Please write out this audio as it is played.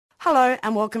Hello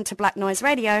and welcome to Black Noise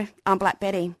Radio. I'm Black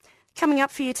Betty. Coming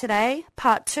up for you today,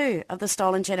 part 2 of the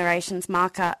Stolen Generations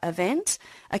Marker event,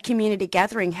 a community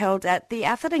gathering held at the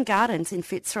Atherton Gardens in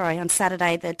Fitzroy on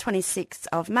Saturday the 26th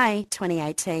of May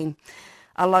 2018.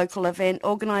 A local event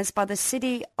organised by the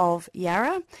City of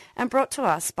Yarra and brought to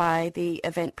us by the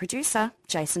event producer,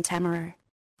 Jason Tamaroo.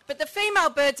 But the female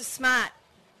birds are smart,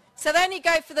 so they only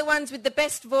go for the ones with the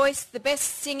best voice, the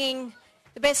best singing,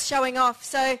 the best showing off.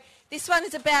 So this one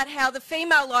is about how the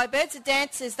female lyrebirds, the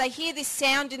dancers, they hear this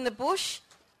sound in the bush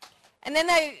and then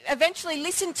they eventually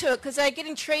listen to it because they get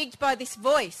intrigued by this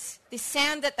voice, this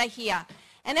sound that they hear.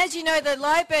 And as you know, the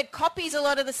lyrebird copies a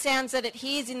lot of the sounds that it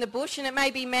hears in the bush, and it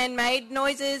may be man-made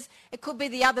noises, it could be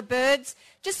the other birds,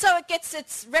 just so it gets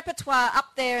its repertoire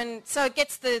up there and so it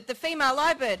gets the female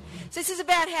lyrebird. So this is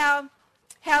about how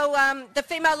the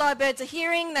female lyrebirds are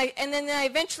hearing, and then they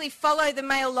eventually follow the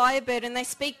male lyrebird and they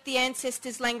speak the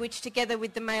ancestors' language together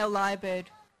with the male lyrebird.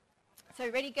 So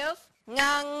ready, girls?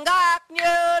 Ngangak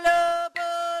nyulu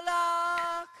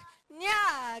bulak,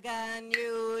 nyagan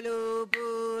nyulu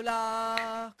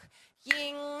bulak,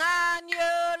 yingan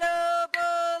nyulu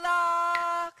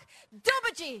bulak,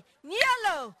 dubaji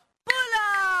nyulu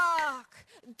bulak,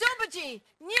 dubaji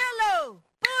nyulu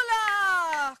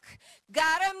bulak.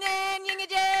 Got him then,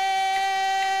 yingajay,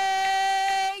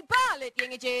 ballet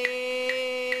yingajay.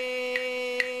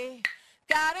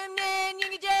 Got him then,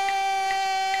 yingajay,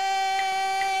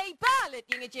 ballet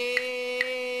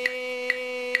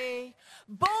yingajay.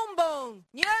 Boom boom,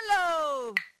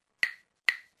 yellow.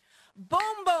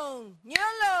 Boom boom,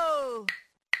 yellow.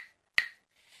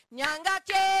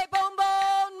 Nyangache, boom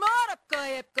boom, more up,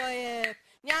 goyep, goyep.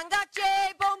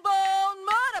 Nyangache, boom boom,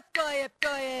 more up, goyep,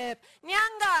 goyep.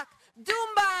 Nyangak.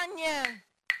 Dumbanya,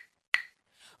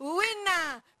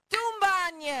 Winna,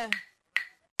 Dumbanya,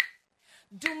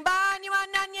 Dumbanya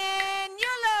wananye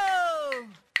nyolo,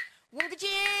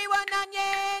 Wungachi wananye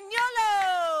nyolo,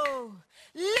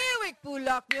 Liwik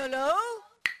bulak nyolo,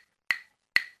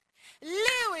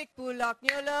 Liwik bulak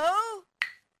nyolo,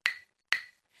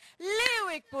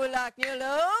 Liwik bulak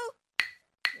nyolo,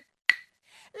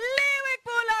 Liwik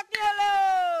bulak nyolo.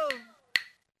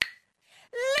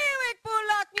 Liwik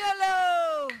bulak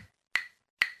yellow.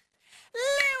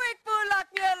 Liwik bulak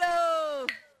yellow.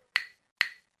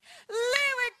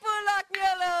 Liwik bulak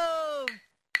yellow.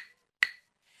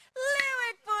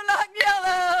 Liwik bulak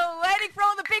yellow. Waiting for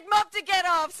all the big mob to get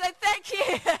off, so thank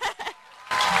you.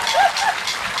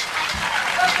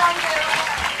 Well done.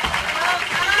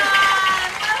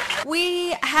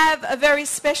 We have a very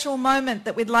special moment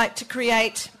that we'd like to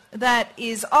create that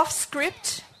is off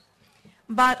script,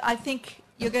 but I think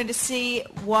you're going to see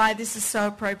why this is so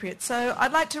appropriate. So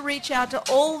I'd like to reach out to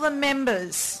all the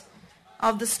members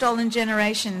of the Stolen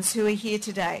Generations who are here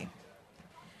today.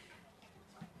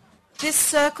 This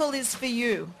circle is for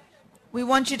you. We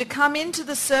want you to come into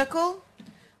the circle.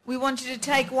 We want you to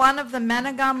take one of the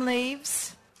manna gum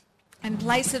leaves and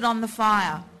place it on the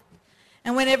fire.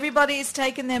 And when everybody has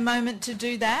taken their moment to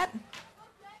do that,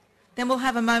 then we'll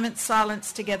have a moment's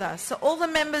silence together. So all the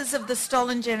members of the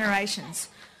Stolen Generations,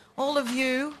 all of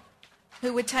you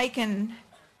who were taken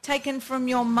from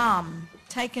your mum,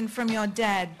 taken from your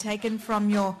dad, taken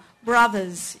from your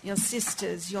brothers, your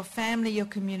sisters, your family, your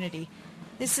community.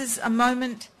 This is a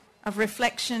moment of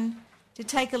reflection to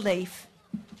take a leaf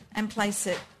and place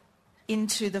it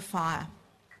into the fire.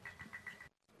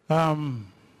 How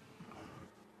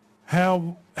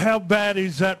bad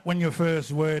is that when your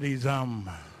first word is I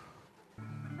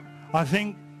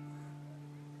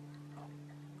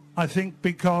think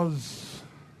because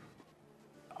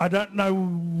I don't know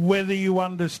whether you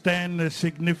understand the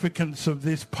significance of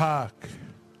this park.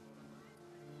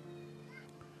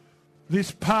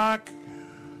 This park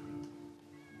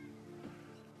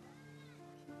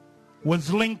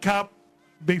was Link Up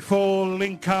before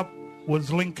Link Up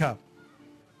was Link Up.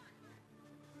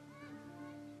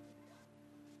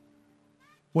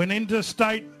 When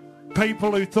interstate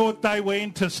people who thought they were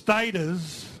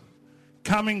interstaters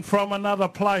coming from another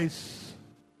place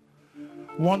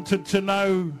wanted to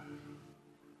know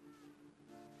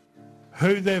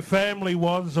who their family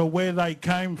was or where they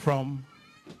came from,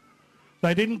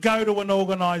 they didn't go to an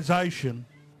organisation.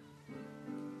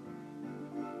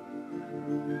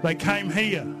 They came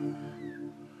here,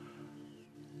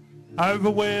 over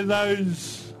where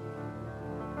those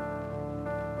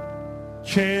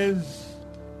chairs,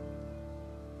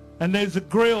 and there's a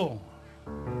grill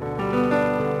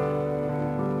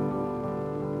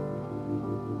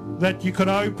that you could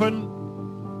open,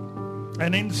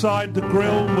 and inside the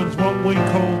grill was what we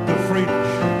called the fridge.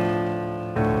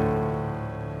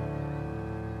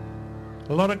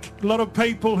 A lot of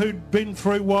people who'd been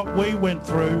through what we went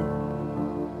through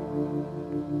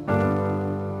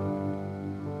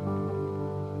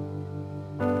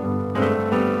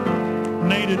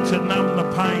needed to numb the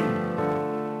pain.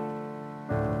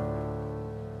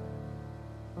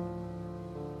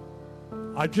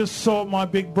 I just saw my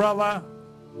big brother,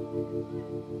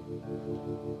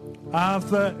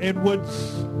 Arthur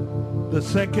Edwards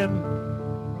II,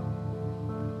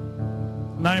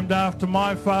 named after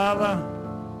my father.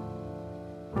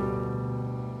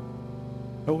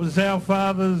 It was our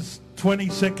father's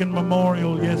 22nd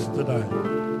memorial yesterday.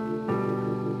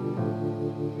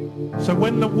 So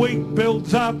when the week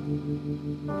builds up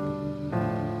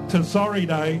to Sorry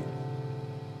Day,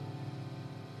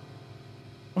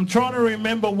 I'm trying to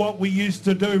remember what we used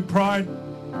to do prior to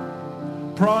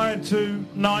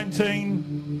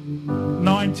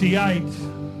 1998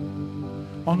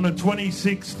 on the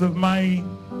 26th of May.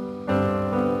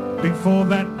 Before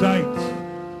that date,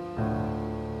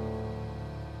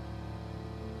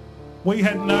 we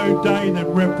had no day that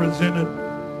represented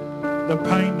the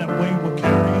pain that we were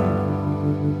carrying.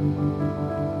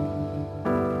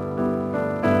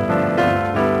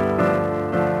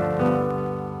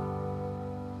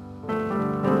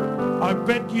 I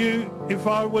bet you if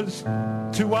I was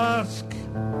to ask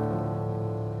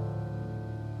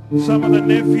some of the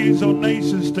nephews or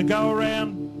nieces to go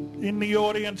around in the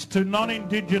audience to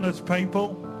non-Indigenous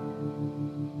people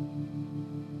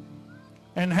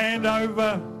and hand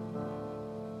over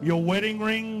your wedding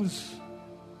rings,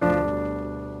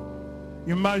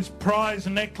 your most prized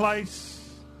necklace,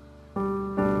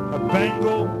 a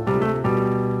bangle,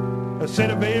 a set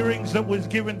of earrings that was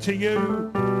given to you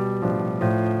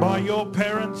by your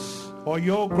parents or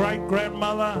your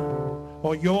great-grandmother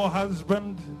or your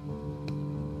husband,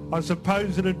 I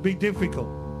suppose it'd be difficult.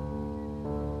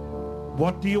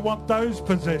 What do you want those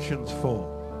possessions for?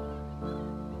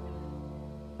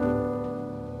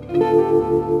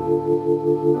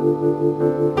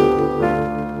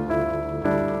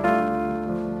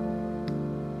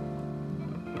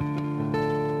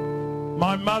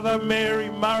 My mother, Mary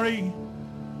Murray,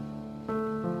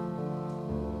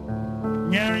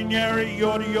 Nyari Nyari,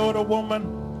 Yorta Yorta woman.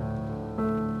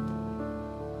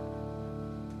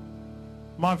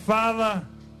 My father,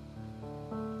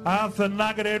 Arthur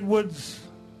Nugget Edwards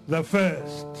the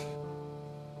First,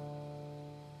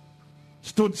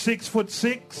 stood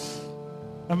 6'6",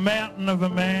 a mountain of a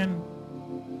man,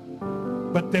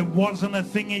 but there wasn't a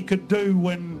thing he could do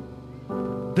when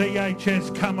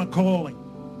DHS come a-calling.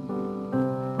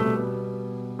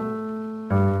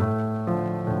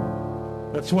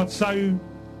 That's what's so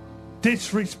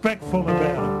disrespectful about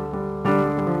it.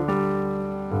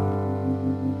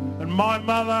 And my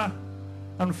mother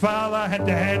and father had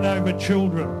to hand over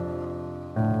children,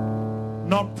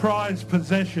 not prized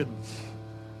possessions.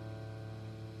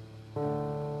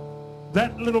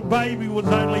 That little baby was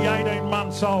only 18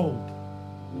 months old.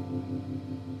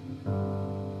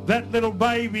 That little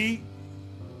baby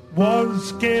was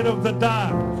scared of the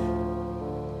dark.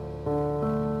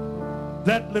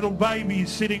 That little baby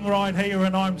is sitting right here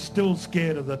and I'm still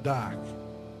scared of the dark.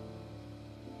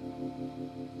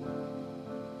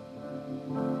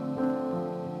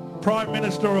 Prime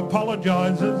Minister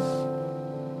apologises.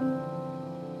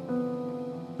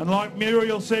 And like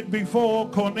Muriel said before,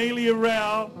 Cornelia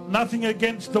Rao, nothing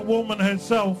against the woman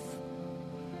herself,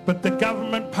 but the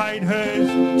government paid her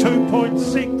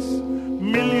 $2.6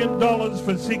 million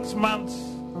for 6 months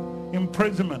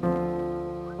imprisonment.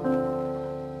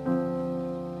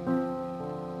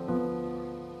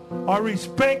 I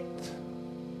respect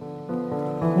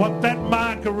what that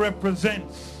marker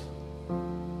represents,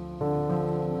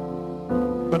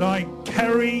 but I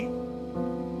carry,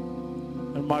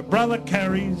 and my brother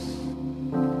carries,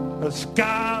 a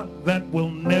scar that will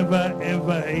never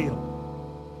ever heal.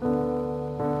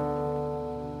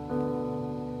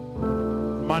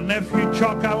 My nephew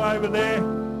Choco over there,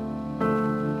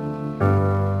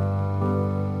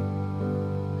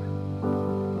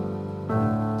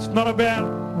 it's not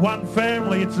about one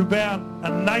family, it's about a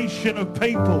nation of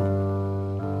people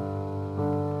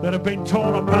that have been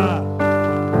torn apart.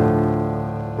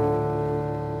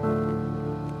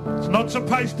 It's not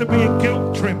supposed to be a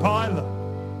guilt trip either.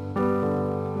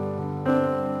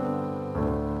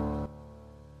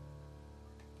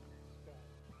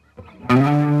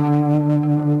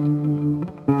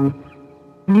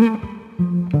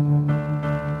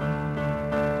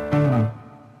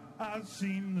 I've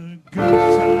seen the good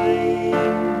times,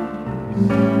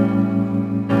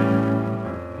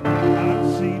 I've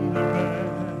seen the bad,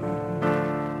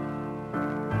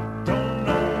 don't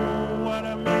know what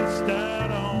I missed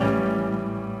out on,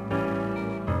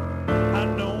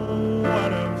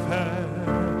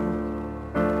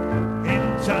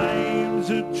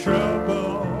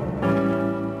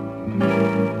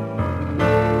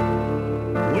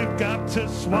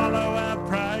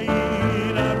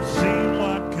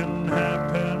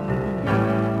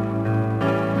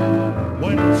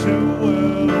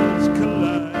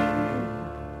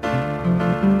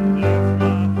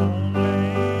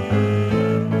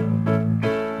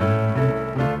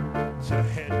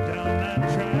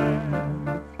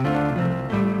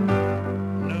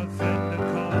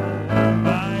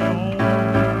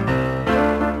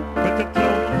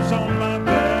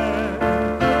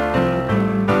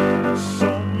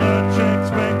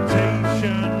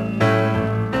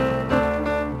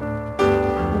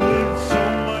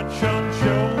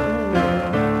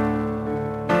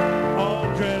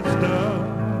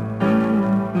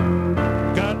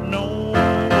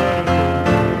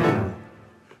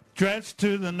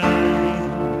 to the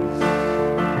nines,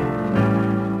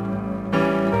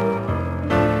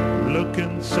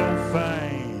 looking so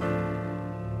fine.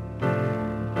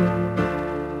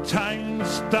 Time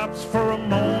stops for a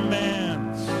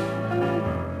moment,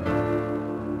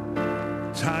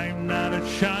 time not to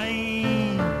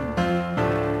shine.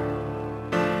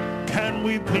 Can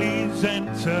we please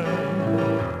enter,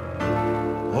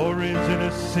 or is it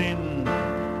a sin?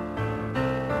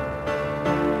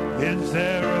 Is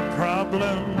there a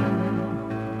problem?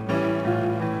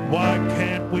 Why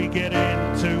can't we get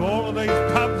into all of these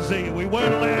pubs here? We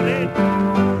weren't allowed in.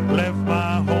 Left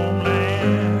my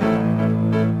homeland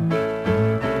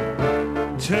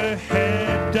to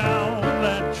head down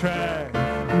that track.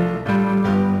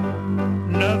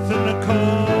 Nothing to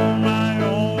call my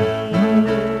own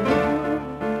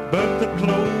but the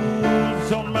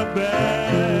clothes on my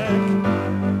back.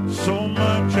 So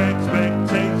much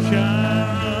expectation,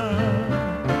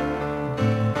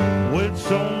 with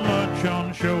so much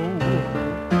on show.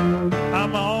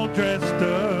 I'm all dressed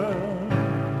up,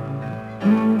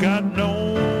 got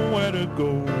nowhere to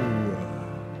go.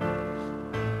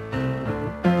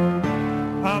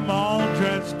 I'm all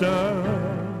dressed up,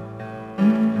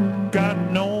 got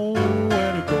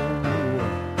nowhere to go.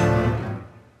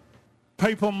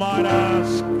 People might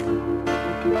ask,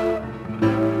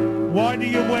 why do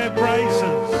you wear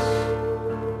braces?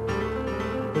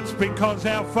 It's because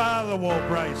our father wore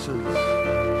braces.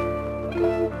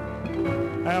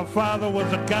 Our father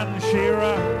was a gun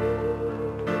shearer.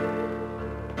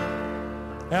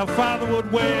 Our father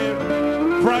would wear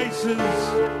braces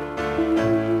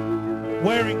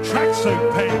wearing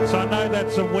tracksuit pants. I know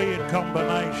that's a weird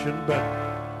combination, but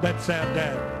that's our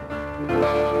dad.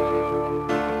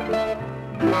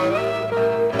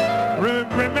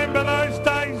 Remember those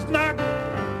days, Nug?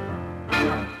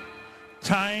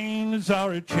 Times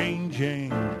are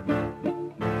a-changing.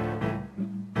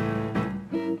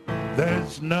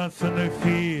 There's nothing to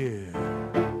fear.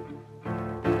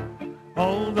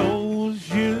 All those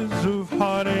years of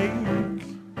heartache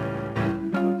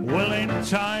will in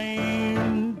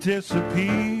time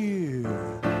disappear.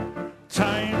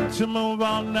 Time to move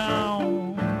on now.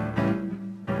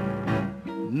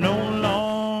 No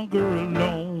longer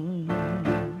alone.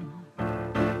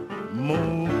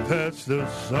 Move past the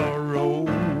sorrow.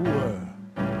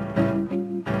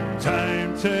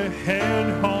 Time to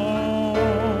head home.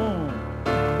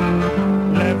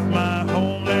 Left my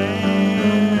homeland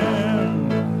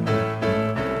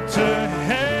to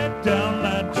head down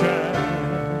that track.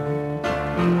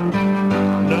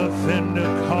 Nothing to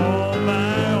call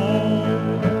my own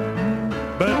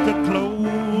but the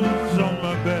clothes on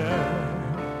my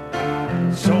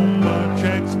back. So much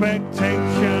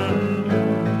expectation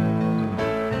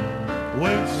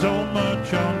with so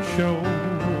much on show.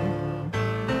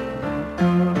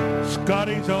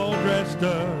 Scotty's all dressed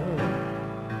up,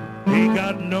 he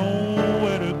got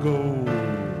nowhere to go.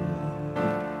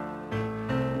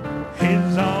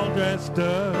 He's all dressed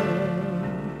up,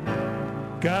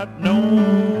 got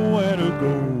nowhere to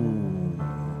go.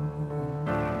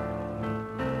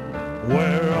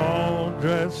 We're all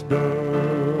dressed up.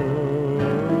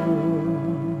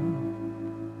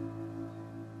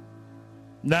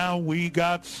 Now we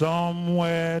got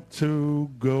somewhere to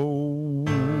go.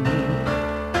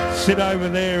 Sit over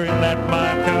there in that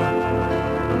marker.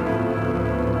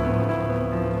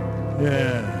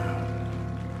 Yeah.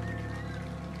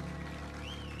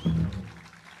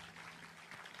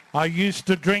 I used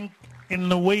to drink in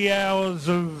the wee hours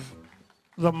of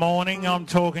the morning. I'm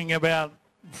talking about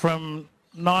from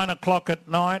 9 o'clock at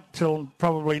night till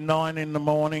probably 9 in the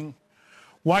morning.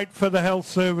 Wait for the health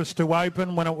service to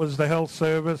open when it was the health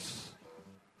service.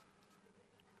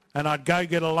 And I'd go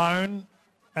get a loan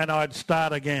and I'd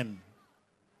start again.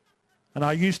 And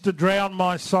I used to drown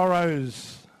my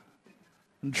sorrows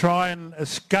and try and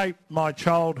escape my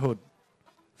childhood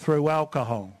through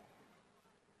alcohol.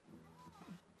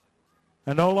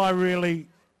 And all I really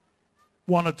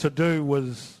wanted to do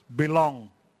was belong.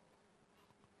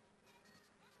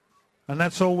 And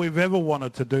that's all we've ever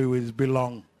wanted to do is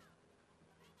belong.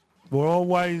 We're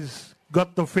always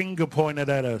got the finger pointed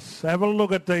at us. Have a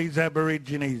look at these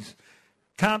Aborigines.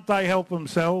 Can't they help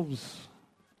themselves?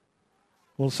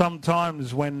 Well,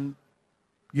 sometimes when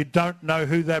you don't know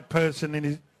who that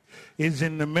person is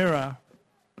in the mirror,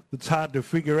 it's hard to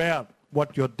figure out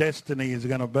what your destiny is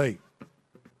going to be.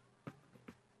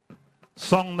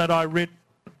 Song that I writ,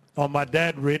 or my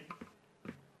dad writ.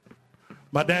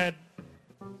 My dad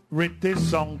writ this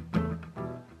song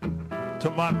to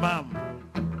my mum.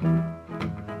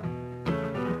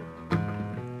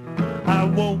 I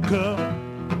woke up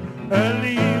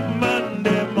early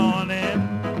Monday morning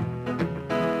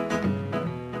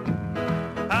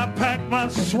my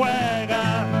swagger,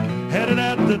 headed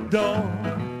out the door.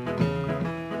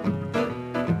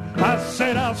 I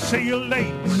said I'll see you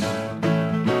late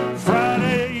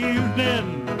Friday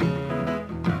evening.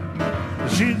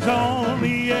 She's on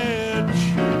the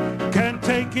edge, can't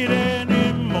take it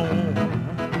anymore.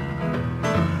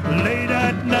 Late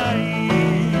at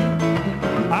night,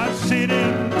 I sit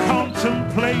in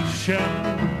contemplation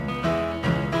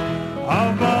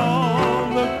of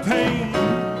all the pain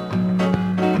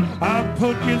I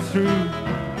put you through.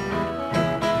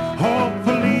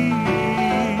 Hopefully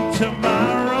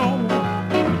tomorrow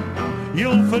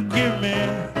you'll forgive me.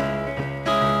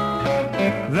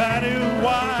 That is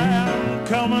why I'm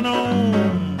coming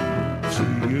home to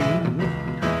you.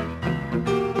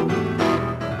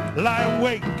 Lie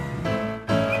awake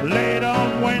late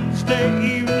on Wednesday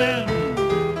evening.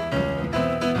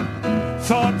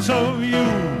 Thoughts of you,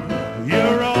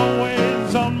 you're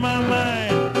always on my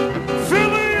mind.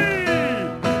 Philly!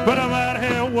 But I'm out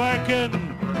here working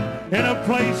in a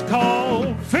place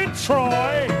called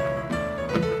Fitzroy.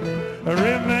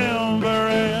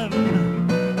 Remembering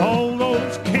all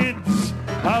those kids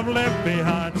I've left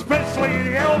behind, especially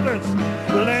the elders.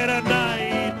 Late at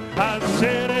night I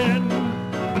sit in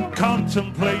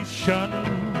contemplation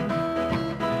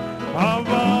of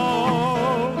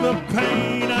all the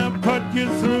pain I put you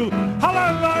through. Hello,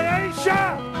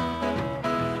 Aisha!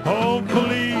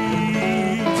 Hopefully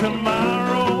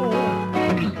tomorrow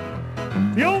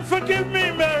you'll forgive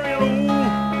me, Mary Lou.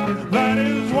 That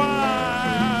is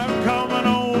why I'm coming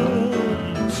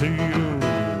home to you.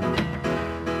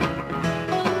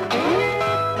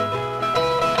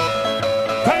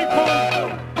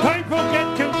 People get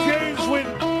confused with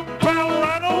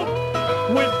Balranald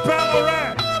with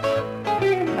Ballarat,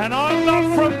 and I'm not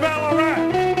from Ballarat.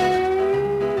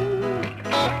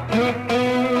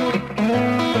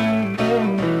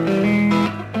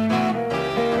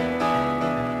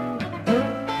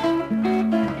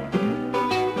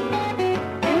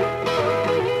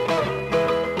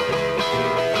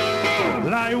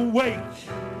 Lie awake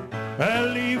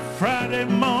early Friday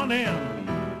morning.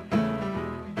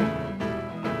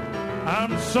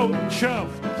 I'm so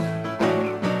chuffed,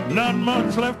 not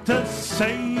much left to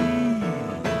say.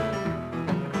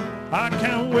 I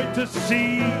can't wait to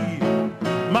see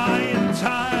my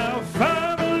entire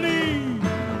family,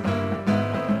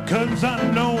 'cause I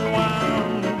know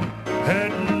I'm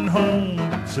heading home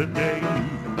today.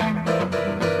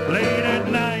 Late at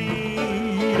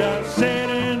night I sit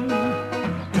in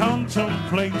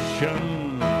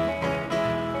contemplation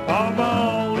of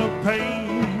all the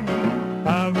pain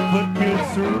I've put you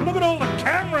through. Look at all the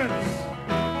cameras.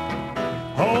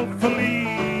 Hopefully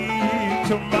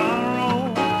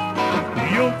tomorrow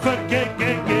you'll forgive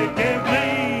me.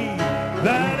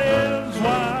 That is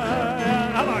why.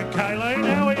 Hello, Kayleen.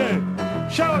 How are you?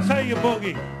 Show us how you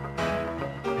boogie.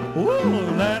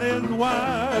 Ooh, that is why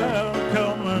I'm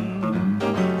coming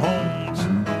home.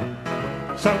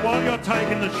 So while you're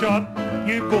taking the shot,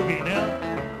 you boogie now.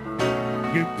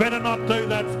 You better not do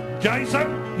that, Jason.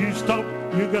 You stop.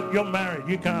 You're married.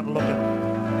 You can't look at.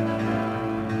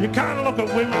 You can't look at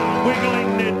women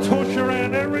wiggling their tush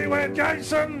around everywhere,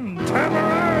 Jason.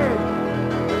 Tamaroo.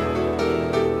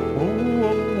 Oh,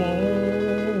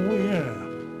 yeah.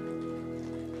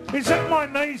 Is that my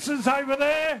nieces over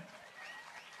there?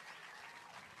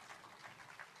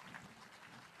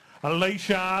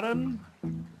 Alicia Arden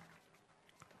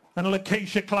and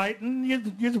Lakeisha Clayton.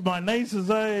 You're my nieces,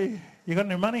 eh? You got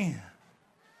any money?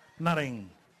 Nothing.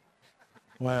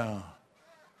 Wow.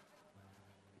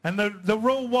 And the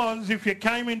rule was if you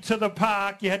came into the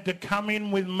park, you had to come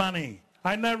in with money.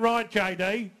 Ain't that right,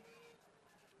 JD?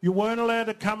 You weren't allowed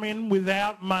to come in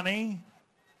without money.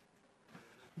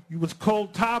 It was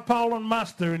called tarpaulin and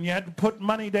muster, and you had to put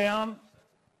money down.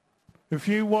 If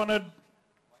you wanted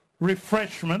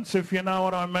refreshments, if you know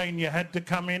what I mean, you had to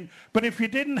come in. But if you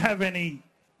didn't have any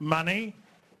money,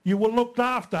 you were looked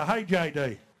after. Hey,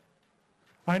 JD?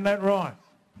 Ain't that right?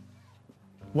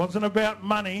 Wasn't about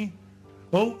money.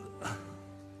 Oh,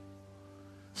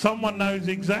 someone knows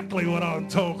exactly what I'm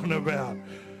talking about.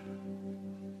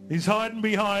 He's hiding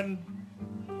behind.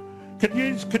 Could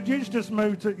you just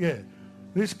move to, yeah,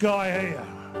 this guy here.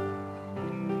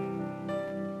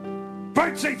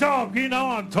 Bootsy Dog, you know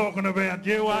I'm talking about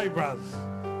you, eh, bruz?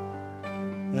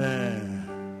 Yeah.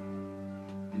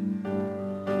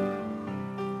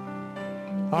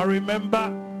 I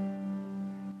remember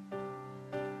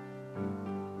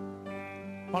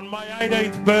on my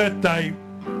 18th birthday,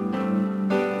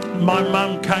 my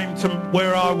mum came to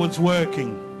where I was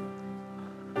working.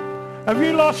 Have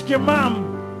you lost your mum?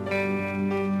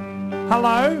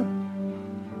 Hello?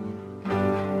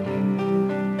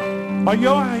 Oh,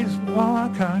 your age? Oh,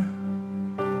 okay.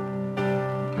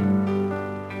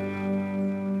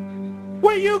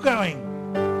 Where are you going?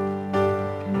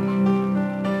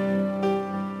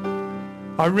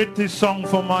 I wrote this song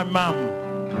for my mum.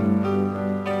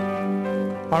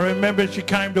 I remember she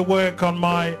came to work on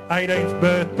my 18th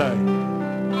birthday.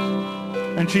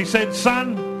 And she said,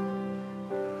 son,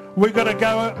 we've got to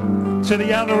go to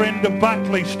the other end of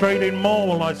Buckley Street in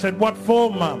Morwell. I said, what for,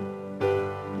 Mum?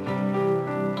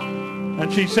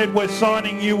 And she said, we're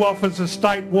signing you off as a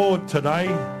state ward today.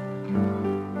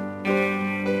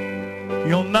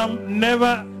 You'll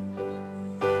never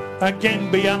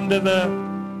again be under the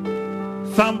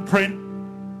thumbprint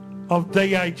of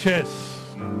DHS.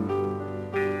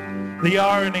 The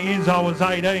irony is I was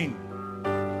 18.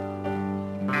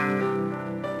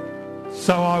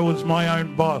 So I was my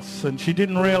own boss, and she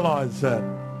didn't realise that.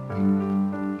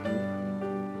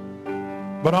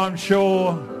 But I'm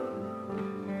sure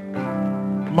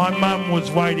my mum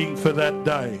was waiting for that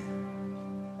day.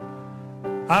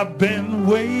 I've been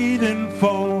waiting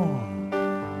for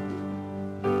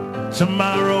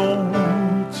tomorrow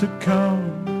to come.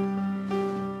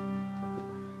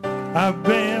 I've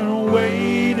been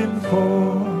waiting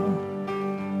for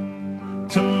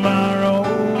tomorrow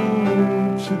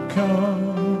to come.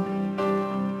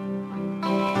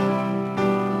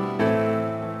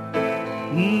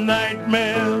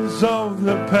 Nightmares of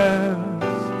the past,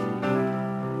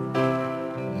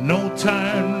 no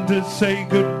time to say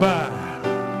goodbye.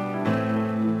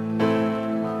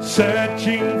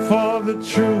 Searching for the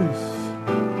truth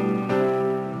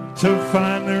to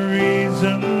find the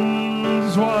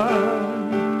reasons why.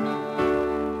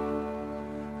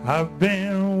 I've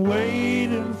been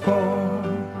waiting for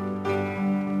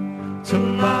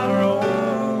tomorrow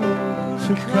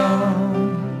to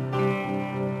come.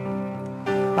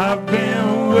 I've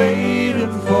been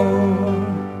waiting for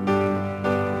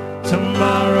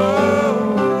tomorrow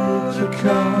to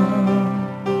come.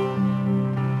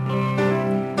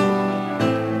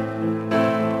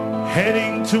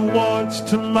 Heading towards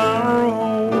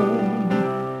tomorrow,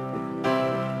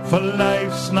 for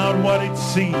life's not what it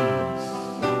seems.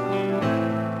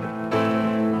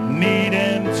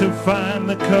 Needing to find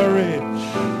the courage,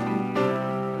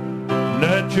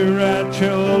 nurture our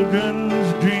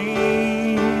children's dreams.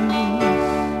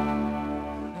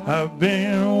 I've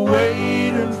been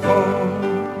waiting for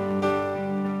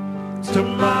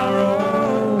tomorrow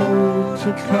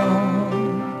to come.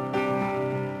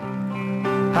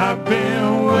 I've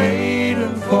been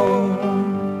waiting for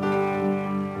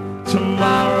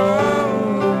tomorrow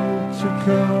to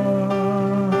come.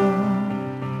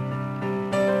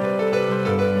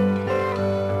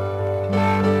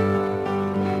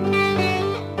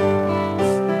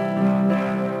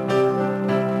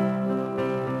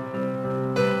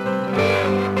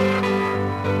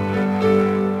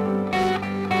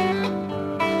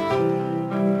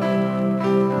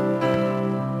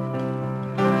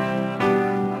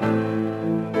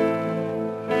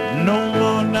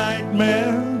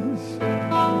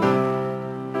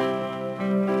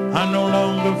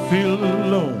 Feel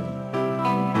alone.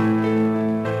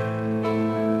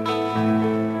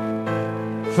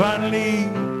 Finally,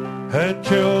 her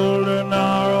children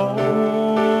are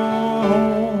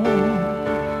home.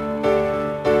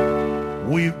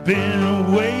 We've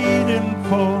been waiting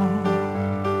for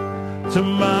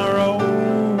tomorrow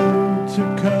to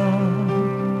come.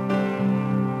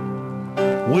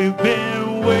 We've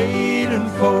been waiting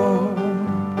for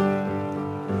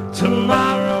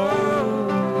tomorrow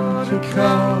to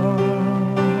come.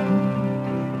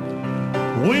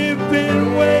 We've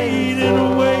been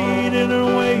waiting, waiting,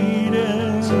 and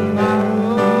waiting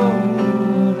tomorrow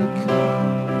to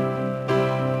come.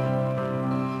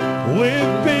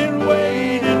 We've been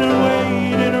waiting and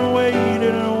waiting and waiting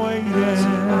and waiting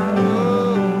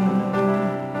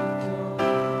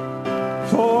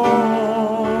for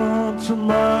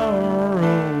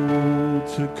tomorrow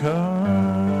to come.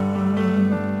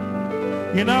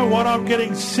 You know what? I'm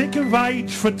getting sick of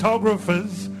age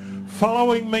photographers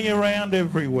following me around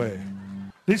everywhere.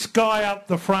 This guy up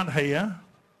the front here,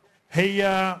 he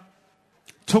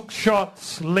took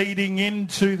shots leading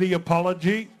into the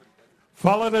apology,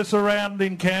 followed us around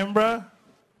in Canberra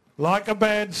like a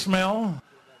bad smell.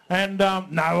 And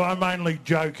no, I'm only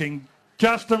joking.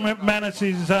 Justin McManus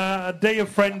is a dear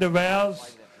friend of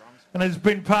ours and has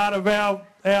been part of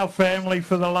our family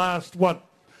for the last,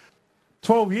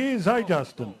 12 years, eh,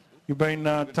 Justin? You've been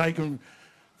taking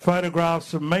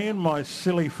photographs of me and my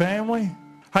silly family.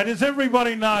 Hey, does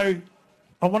everybody know,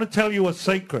 I want to tell you a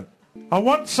secret. I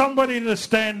want somebody to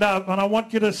stand up and I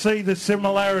want you to see the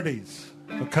similarities,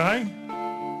 okay?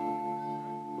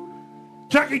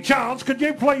 Jackie Charles, could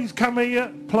you please come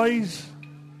here, please?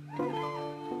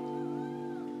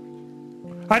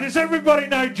 Hey, does everybody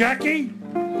know Jackie?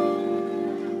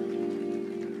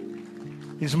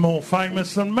 He's more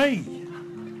famous than me.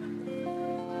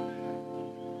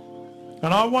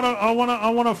 And I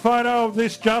want a photo of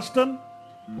this, Justin.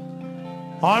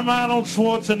 I'm Arnold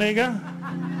Schwarzenegger.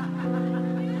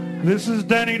 This is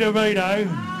Danny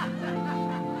DeVito.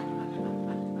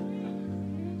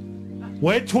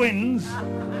 We're twins.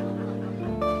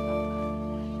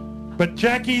 But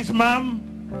Jackie's mum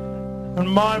and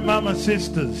my mum are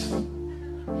sisters.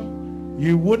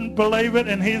 You wouldn't believe it,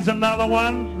 and here's another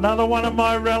one of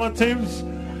my relatives.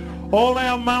 All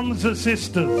our mums are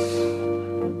sisters.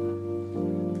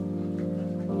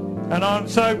 And I'm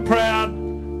so proud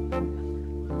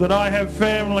that I have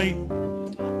family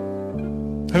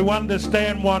who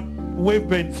understand what we've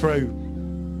been through.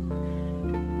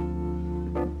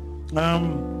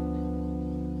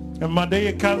 And my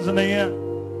dear cousin here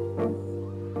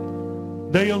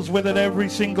deals with it every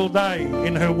single day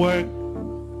in her work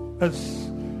as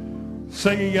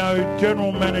CEO,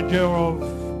 General Manager of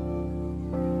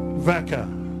VACA.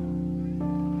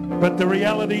 But the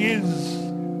reality is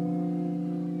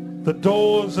the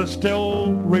doors are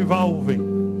still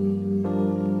revolving.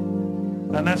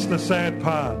 And that's the sad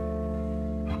part.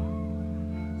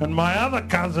 And my other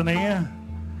cousin here,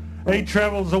 he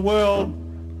travels the world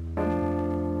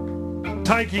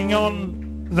taking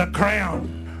on The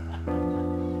Crown.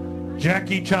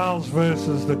 Jackie Charles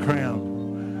versus The Crown.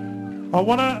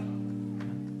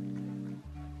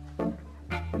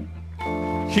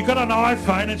 She got an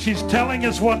iPhone and she's telling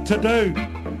us what to do.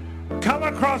 Come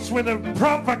across with a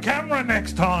proper camera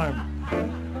next time.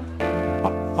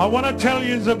 I want to tell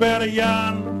you about a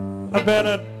yarn about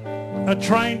a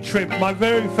train trip, my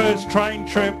very first train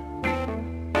trip.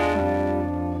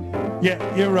 Yeah,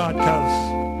 you're right, cuz.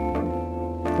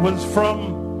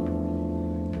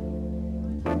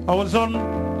 I was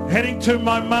heading to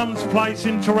my mum's place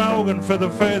in Traralgon for the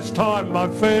first time, my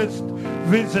first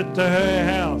visit to her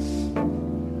house.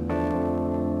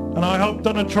 And I hopped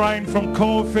on a train from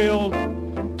Caulfield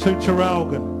to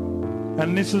Traralgon.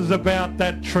 And this is about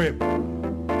that trip.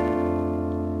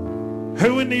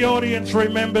 Who in the audience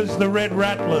remembers the Red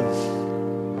Rattlers?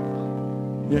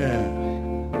 Yeah.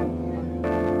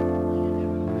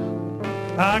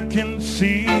 I can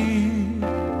see,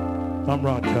 I'm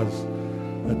right, cuz,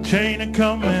 a train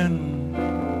coming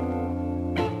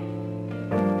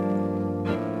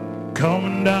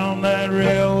down that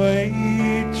railway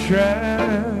track.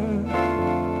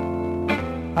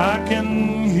 I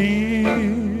can hear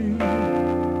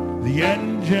the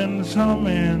engines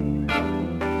humming.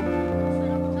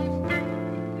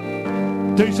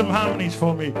 Do some harmonies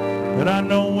for me. But I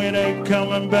know when they're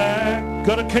coming back.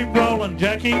 Gotta keep rolling,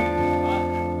 Jackie.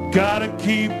 Gotta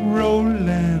keep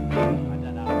rolling.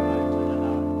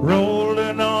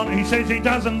 Rolling on. He says he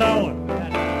doesn't know it.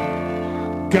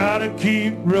 Gotta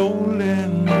keep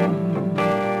rolling.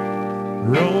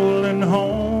 Rolling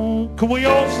home. Can we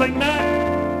all sing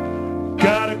that?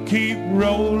 Gotta keep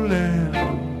rolling.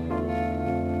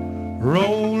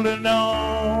 Rolling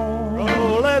on.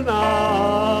 Rolling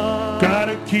on.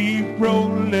 Gotta keep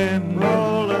rolling.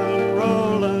 Rolling,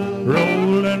 rolling.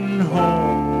 Rolling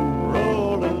home.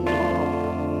 Rolling home.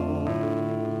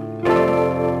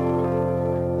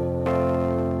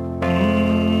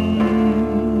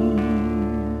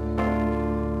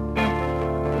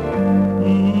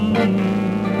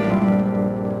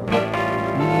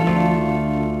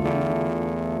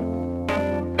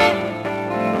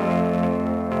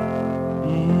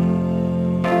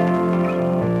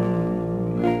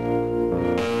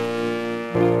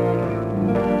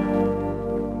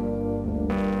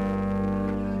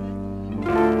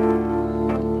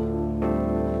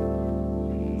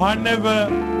 I never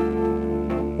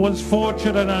was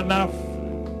fortunate enough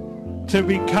to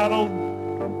be cuddled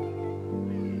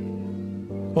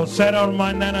or sat on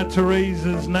my Nana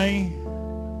Teresa's knee,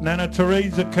 Nana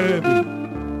Teresa Kirby.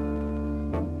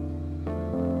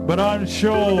 But I'm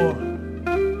sure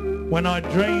when I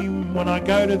dream, when I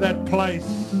go to that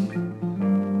place,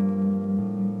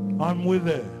 I'm with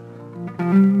her.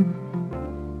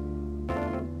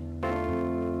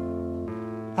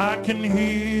 I can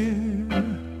hear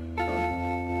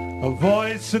a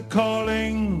voice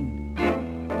a-calling,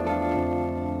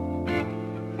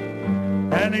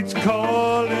 and it's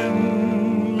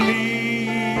calling me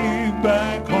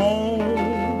back home.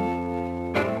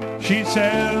 She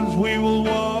says we will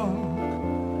walk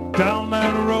down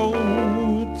that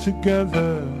road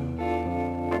together.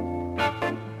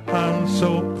 I'm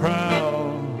so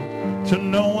proud to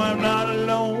know I'm not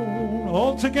alone.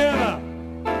 All together.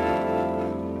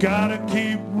 Gotta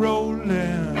keep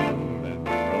rolling,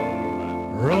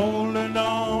 rolling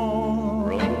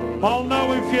on. I'll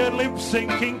know if you're lip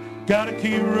syncing. Gotta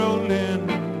keep rolling,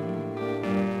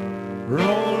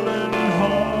 rolling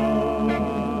home.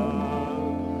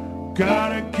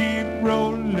 Gotta keep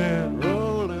rolling,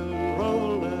 rolling,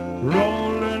 rolling,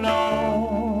 rolling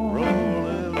on,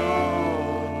 rolling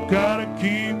on. Gotta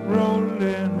keep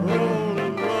rolling,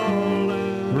 rolling,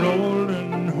 rolling,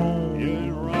 rolling home.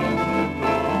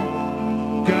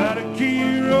 Gotta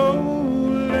keep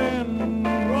rolling,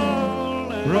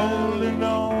 rolling, rolling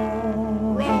on.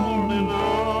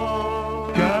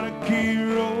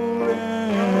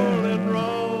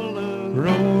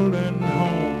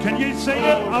 Sing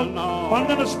it. I'm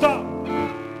going to stop.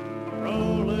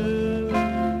 Rolling,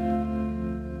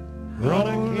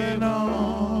 rolling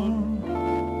on.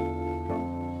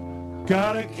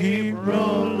 Gotta keep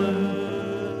rolling.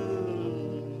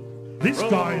 This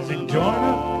guy's enjoying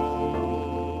it.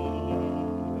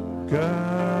 Go.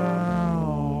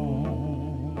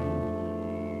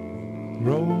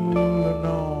 Rolling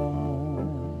on.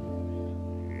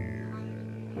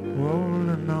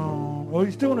 Rolling on. Oh,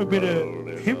 he's doing a bit of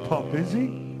hip hop, is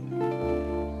he?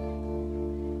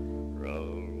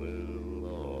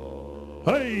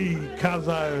 Hey,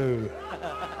 Cuzzo.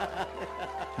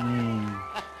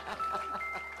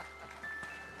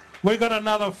 We got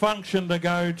another function to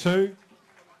go to,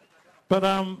 but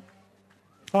I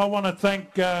want to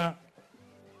thank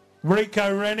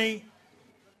Rico Rennie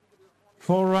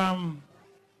for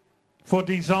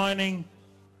designing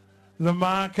the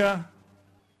marker,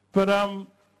 but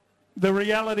the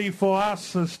reality for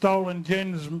us as Stolen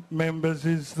Gens members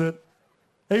is that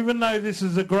even though this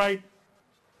is a great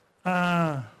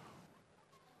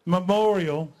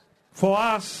memorial, for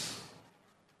us,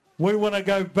 we want to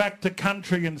go back to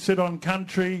country and sit on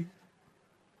country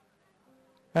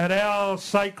at our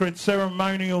sacred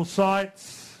ceremonial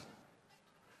sites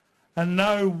and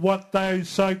know what those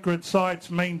sacred sites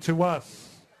mean to us.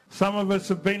 Some of us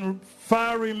have been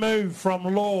far removed from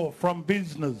law, from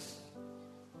business.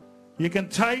 You can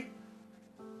take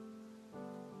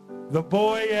the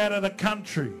boy out of the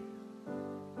country,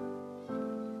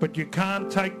 but you can't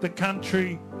take the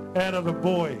country out of the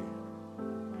boy.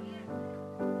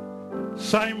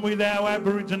 Same with our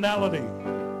Aboriginality.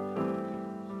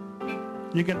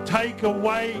 You can take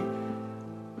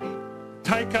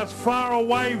us far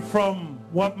away from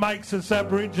what makes us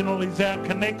Aboriginal is our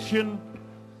connection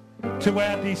to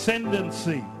our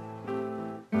descendancy.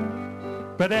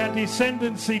 But our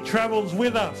descendancy travels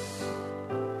with us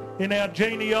in our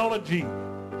genealogy,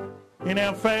 in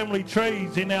our family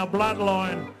trees, in our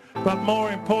bloodline, but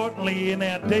more importantly in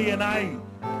our DNA.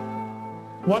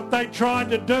 What they tried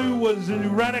to do was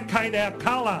eradicate our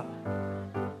colour.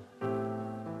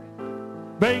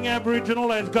 Being Aboriginal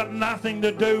has got nothing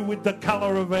to do with the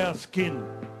colour of our skin.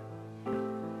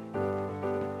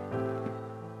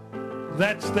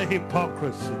 That's the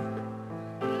hypocrisy.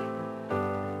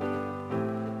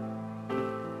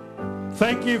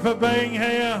 Thank you for being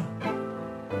here.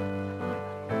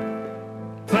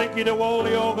 Thank you to all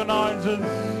the organisers.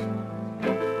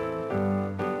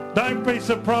 Don't be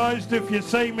surprised if you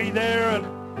see me there at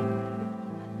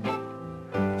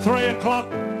 3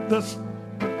 o'clock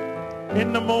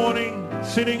in the morning,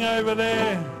 sitting over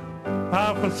there,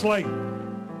 half asleep.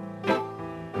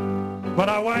 But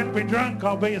I won't be drunk,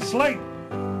 I'll be asleep.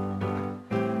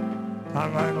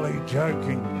 I'm only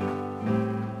joking.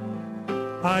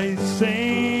 I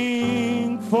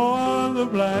sing for the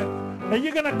black. Are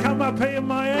you going to come up here,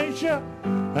 Myasha?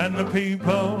 And the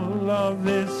people of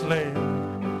this land.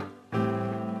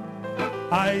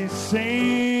 I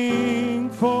sing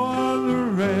for the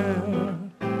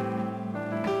red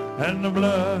and the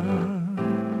blood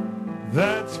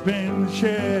that's been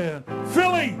shed.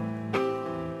 Philly!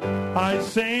 I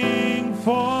sing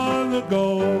for the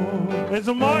gold. There's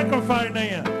a microphone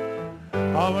here.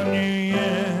 Of a new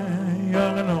year,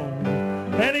 young and old.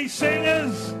 Any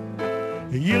singers?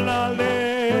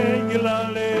 Yilale,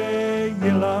 yilale,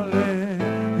 yilale,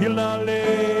 yilale,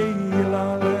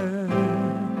 yilale.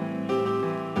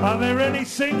 Are there any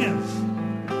singers?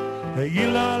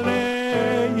 Yilale,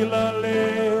 yilale,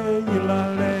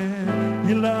 yilale,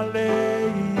 yilale,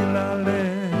 yilale.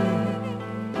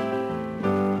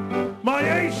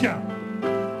 Myasha,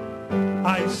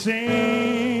 I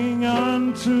sing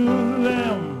unto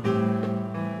them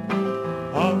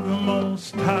of the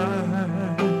Most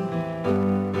High.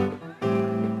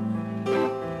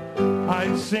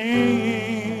 I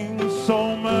sing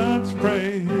so much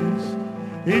praise,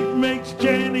 it makes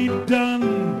Jenny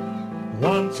Dunn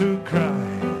want to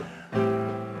cry.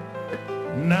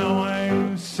 Now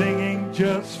I'm singing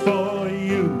just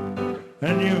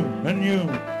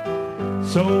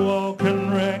so all can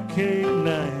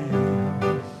recognize.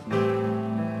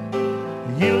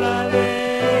 Yilale,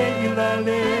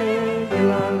 yilale,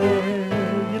 yilale,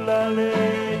 yilale,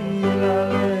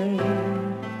 yilale.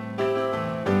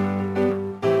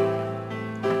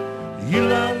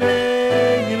 Yilale,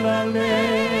 yilale,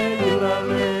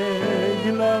 yilale,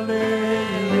 yilale,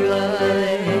 yilale.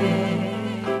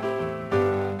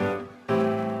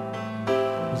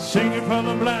 Sing it for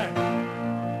the black,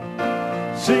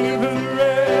 sing it for the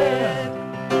red,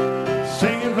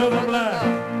 sing it for the black,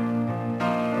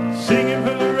 sing it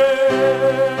for the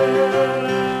red and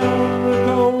the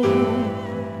gold.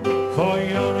 For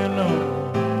young and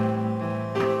old,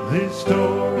 this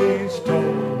story's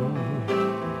told.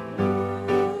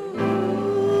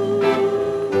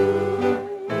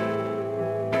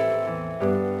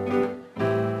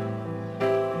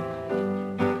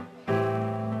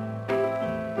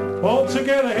 All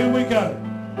together, here we go.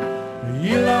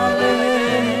 Yilale,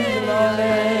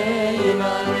 yilale,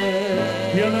 yilale,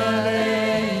 yilale,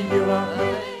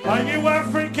 yilale. Are you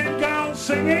African girls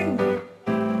singing?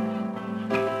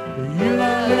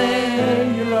 Yilale,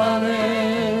 yilale,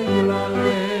 yilale,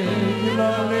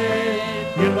 yilale,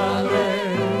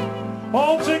 yilale.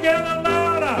 All together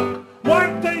louder.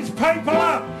 Wake these people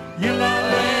up.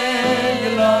 Yilale,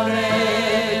 yilale,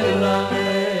 yilale,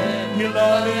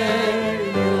 yilale.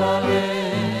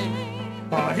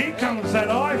 Oh, here comes that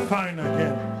iPhone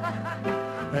again.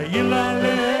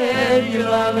 Yilale,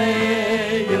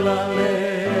 yilale,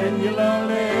 yilale,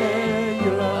 yilale,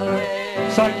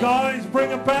 yilale. So guys,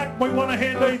 bring it back. We want to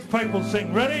hear these people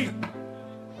sing. Ready?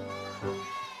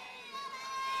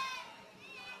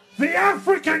 The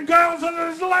African girls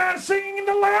are the loud, singing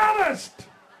the loudest.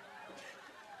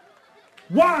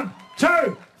 1,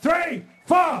 2, 3,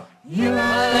 4.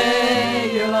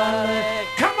 Yilale, yilale.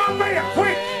 Come on, Mia,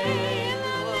 quick.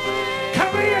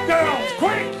 Come here, girls,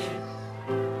 quick.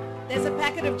 There's a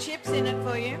packet of chips in it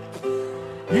for you.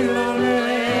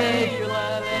 Yilale,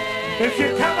 yilale. If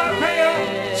you come up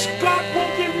here, Scott will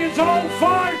give you all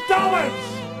 $5.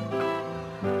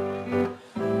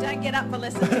 Don't get up for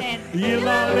less than 10.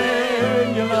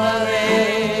 Yilale,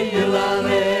 yilale,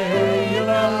 yilale,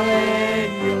 yilale,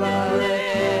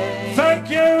 yilale. Thank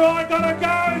you, I gotta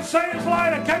go. See you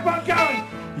later. Keep on going.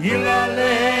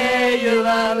 Yilale,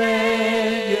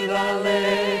 yilale, yilale,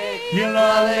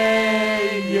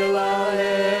 yilale,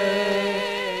 yilale.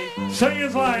 See you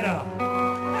later.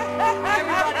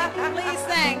 Everybody, please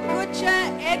thank Butcher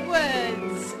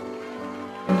Edwards.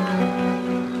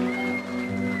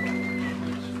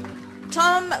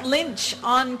 Tom Lynch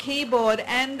on keyboard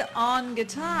and on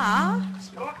guitar.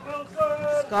 Scott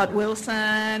Wilson. Scott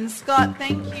Wilson. Scott,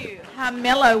 thank you. How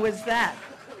mellow was that?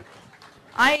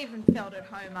 I even felt at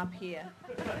home up here.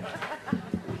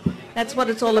 That's what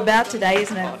it's all about today,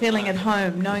 isn't it? Feeling at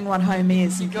home, knowing what home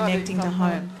is and connecting to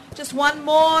home. Just one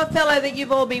more fellow that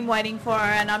you've all been waiting for,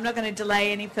 and I'm not going to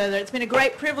delay any further. It's been a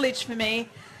great privilege for me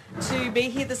to be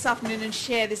here this afternoon and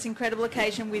share this incredible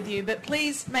occasion with you. But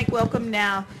please make welcome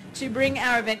now to bring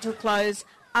our event to a close,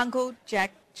 Uncle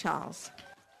Jack Charles.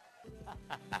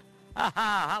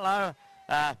 Hello,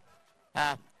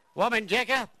 woman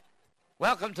Jacker.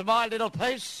 Welcome to my little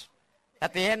piece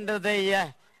at the end of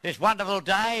the this wonderful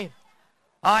day.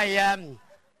 I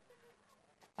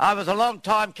was a long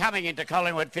time coming into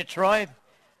Collingwood, Fitzroy.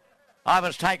 I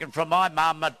was taken from my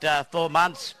mum at 4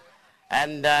 months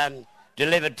and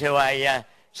delivered to a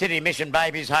City Mission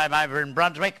Babies Home over in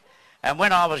Brunswick. And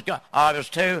when I was 2,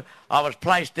 I was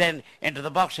placed then into the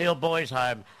Box Hill Boys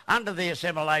Home under the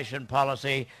assimilation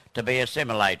policy to be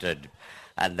assimilated.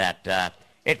 And that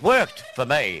it worked for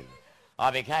me. I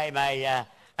became a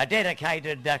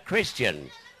dedicated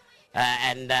Christian,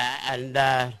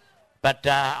 but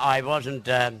I wasn't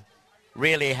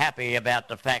really happy about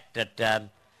the fact that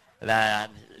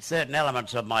certain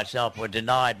elements of myself were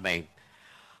denied me.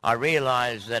 I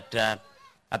realised that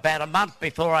about a month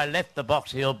before I left the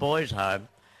Box Hill Boys Home,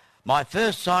 my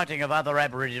first sighting of other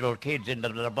Aboriginal kids in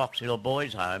the Box Hill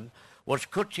Boys Home was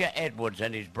Kutcher Edwards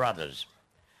and his brothers.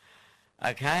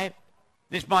 Okay?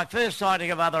 This is my first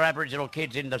sighting of other Aboriginal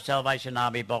kids in the Salvation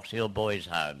Army Box Hill Boys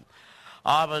Home.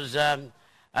 I was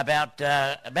about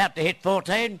to hit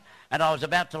 14 and I was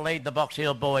about to leave the Box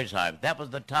Hill Boys Home. That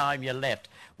was the time you left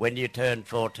when you turned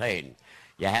 14.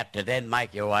 You had to then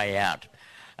make your way out,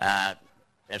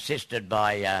 assisted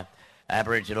by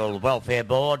Aboriginal Welfare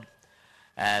Board,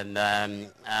 and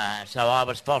so I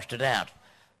was fostered out.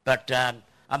 But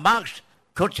amongst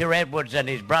Kutcher Edwards and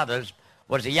his brothers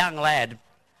was a young lad,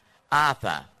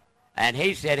 Arthur. And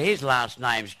he said his last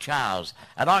name's Charles.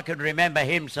 And I could remember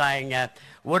him saying,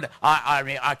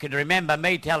 I could remember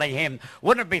me telling him,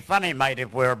 wouldn't it be funny, mate,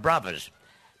 if we were brothers?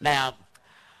 Now,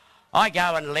 I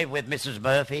go and live with Mrs.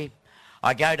 Murphy.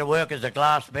 I go to work as a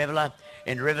glass beveller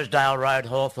in Riversdale Road,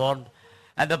 Hawthorn.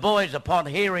 And the boys, upon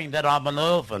hearing that I'm an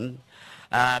orphan,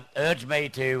 urged me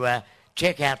to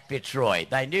check out Fitzroy.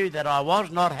 They knew that I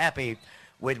was not happy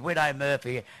with Widow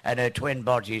Murphy and her twin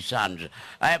bodgy sons.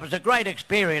 It was a great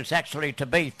experience, actually, to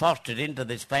be fostered into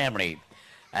this family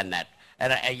and that.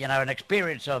 And, an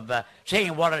experience of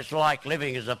seeing what it's like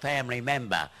living as a family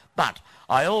member. But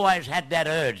I always had that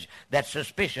urge, that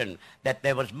suspicion, that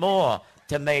there was more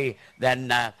to me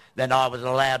than I was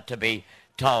allowed to be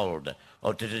told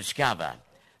or to discover.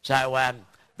 So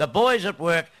the boys at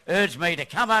work urged me to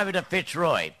come over to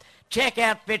Fitzroy. Check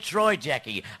out Fitzroy,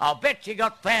 Jackie. I'll bet you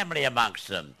got family amongst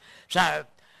them. So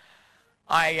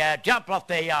I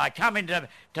I come into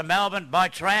Melbourne by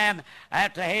tram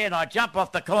out to here, and I jump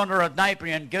off the corner of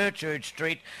Napier and Gertrude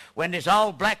Street when this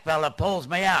old black fella pulls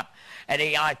me up. And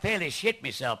I fairly shit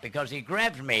myself because he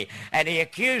grabs me and he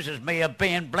accuses me of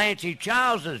being Blanchie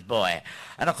Charles's boy.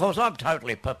 And of course I'm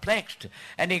totally perplexed.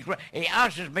 And he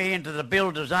ushers me into the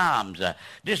Builder's Arms.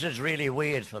 This is really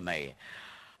weird for me.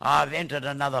 I've entered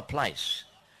another place.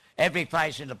 Every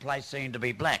face in the place seemed to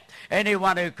be black.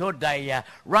 Anyone who could, they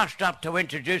rushed up to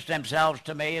introduce themselves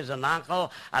to me as an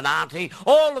uncle, an auntie,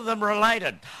 all of them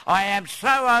related. I am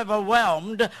so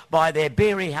overwhelmed by their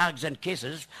beery hugs and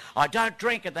kisses. I don't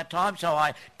drink at that time, so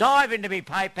I dive into my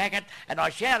pay packet and I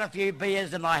shout a few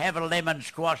beers and I have a lemon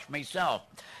squash myself.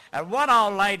 And one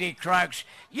old lady croaks,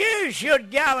 "You should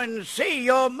go and see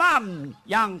your mum,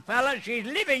 young fella. She's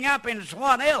living up in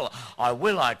Swan Hill." I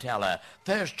will, I tell her,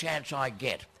 first chance I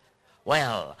get.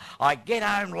 Well, I get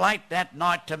home late that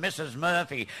night to Mrs.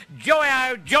 Murphy. Joy,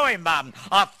 oh joy, Mum.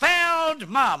 I found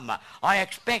Mum. I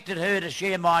expected her to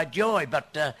share my joy,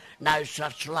 but no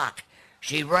such luck.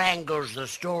 She wrangles the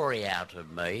story out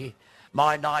of me.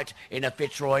 My night in a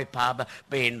Fitzroy pub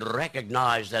being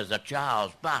recognised as a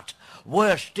Charles, but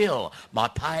worse still, my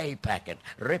pay packet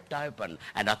ripped open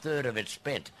and a third of it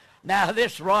spent. Now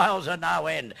this riles her no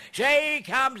end. She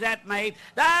comes at me.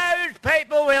 "Those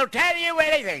people will tell you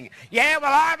anything." "Yeah,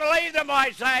 well, I believe them,"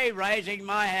 I say, raising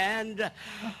my hand.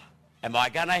 Am I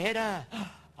going to hit her?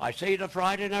 I see the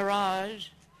fright in her eyes.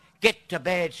 "Get to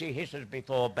bed," she hisses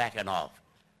before backing off.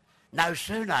 No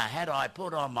sooner had I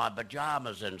put on my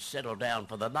pyjamas and settled down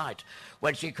for the night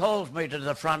when she calls me to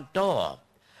the front door.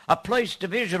 A police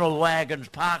divisional wagon's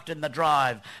parked in the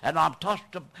drive and I'm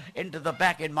tossed into the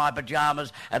back in my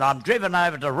pyjamas and I'm driven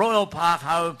over to Royal Park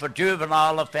Home for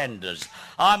juvenile offenders.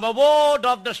 I'm a ward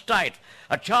of the state,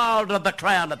 a child of the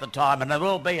Crown at the time, and I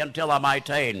will be until I'm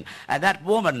 18. And that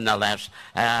woman, alas,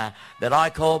 that I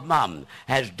called Mum,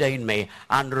 has deemed me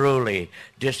unruly,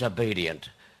 disobedient.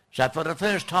 So for the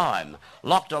first time,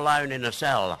 locked alone in a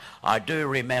cell, I do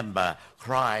remember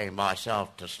crying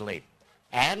myself to sleep.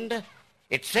 And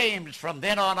it seems from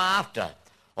then on after,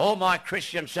 all my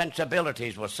Christian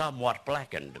sensibilities were somewhat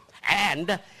blackened.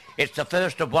 And it's the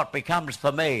first of what becomes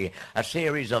for me a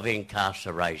series of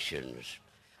incarcerations.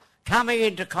 Coming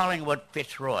into Collingwood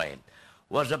Fitzroy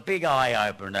was a big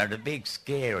eye-opener and a big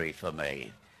scary for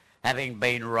me. Having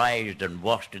been raised and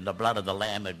washed in the blood of the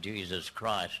Lamb of Jesus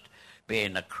Christ,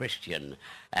 being a Christian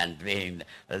and being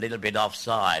a little bit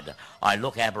offside, I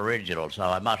look Aboriginal, so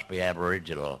I must be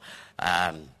Aboriginal.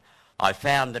 I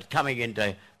found that coming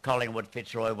into Collingwood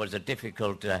Fitzroy was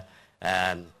difficult for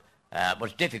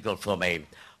me.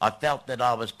 I felt that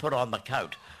I was put on the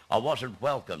coat. I wasn't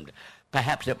welcomed.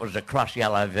 Perhaps it was the crushed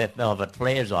yellow velvet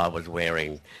flares I was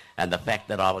wearing and the fact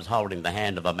that I was holding the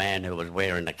hand of a man who was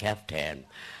wearing a caftan.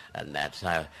 And that,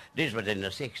 so this was in the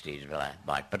 60s,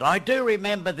 Mike. But I do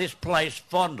remember this place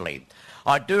fondly.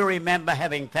 I do remember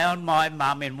having found my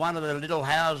mum in one of the little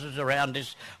houses around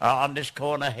this, on this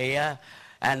corner here.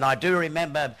 And I do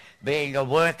remember being a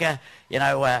worker,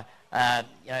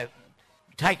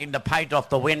 taking the paint off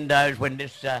the windows when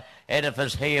this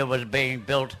edifice here was being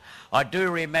built. I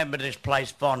do remember this place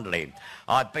fondly.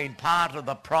 I've been part of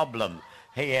the problem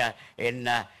here in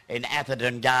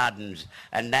Atherton Gardens,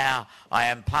 and now I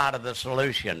am part of the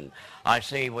solution. I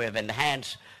see we've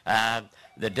enhanced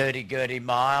the Dirty Gertie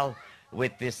Mile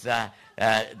with this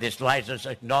latest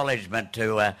acknowledgement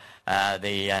to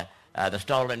the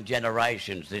Stolen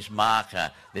Generations, this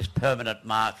marker, this permanent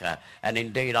marker. And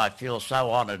indeed I feel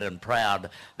so honoured and proud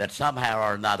that somehow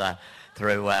or another,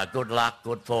 through good luck,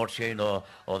 good fortune, or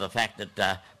the fact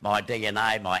that my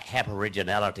DNA, my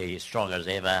Aboriginality is strong as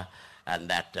ever, and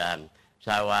that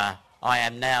I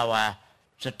am now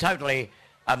totally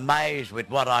amazed with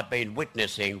what I've been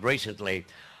witnessing recently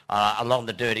along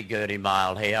the Dirty Gurdy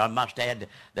Mile here. I must add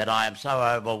that I am so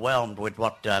overwhelmed with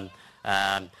what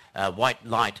White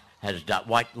Light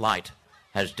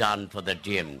has done for the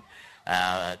gym.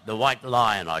 The White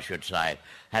Lion, I should say,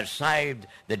 has saved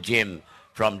the gym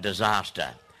from disaster.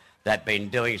 They've been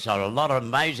doing a lot of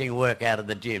amazing work out of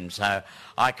the gym. So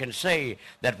I can see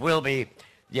that we'll be,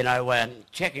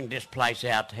 checking this place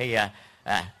out here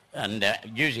and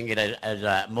using it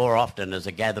as more often as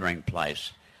a gathering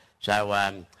place. So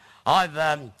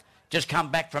I've just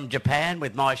come back from Japan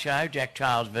with my show, Jack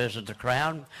Charles versus the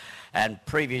Crown. And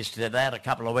previous to that, a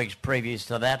couple of weeks previous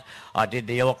to that, I did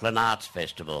the Auckland Arts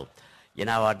Festival.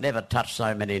 I'd never touched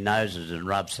so many noses and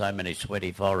rubbed so many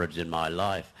sweaty foreheads in my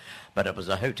life. But it was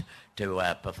a hoot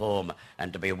to perform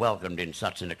and to be welcomed in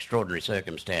such an extraordinary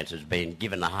circumstances, being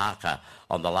given a haka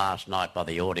on the last night by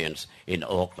the audience in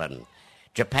Auckland.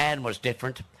 Japan was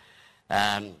different.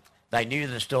 They knew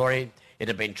the story. It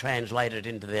had been translated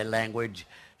into their language.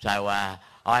 So I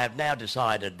have now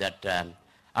decided that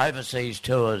overseas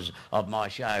tours of my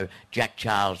show, Jack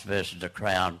Charles versus the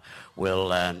Crown,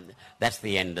 that's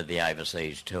the end of the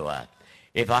overseas tour.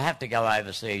 If I have to go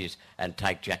overseas and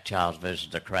take Jack Charles versus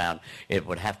the Crown, it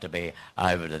would have to be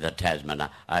over to the Tasman,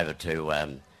 over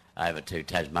to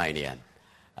Tasmania,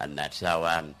 and that.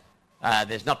 So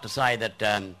there's not to say that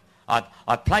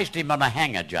I placed him on a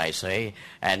hanger, JC,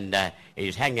 and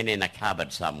he's hanging in a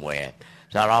cupboard somewhere.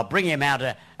 So I'll bring him out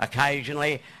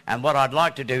occasionally, and what I'd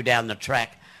like to do down the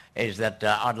track is that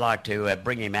I'd like to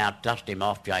bring him out, dust him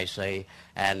off, JC,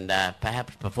 and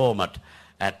perhaps perform it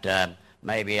at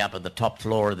maybe up at the top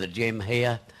floor of the gym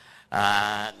here,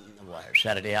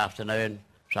 Saturday afternoon,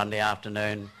 Sunday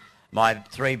afternoon. My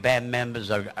 3 band members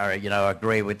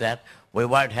agree with that. We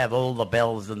won't have all the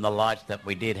bells and the lights that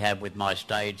we did have with my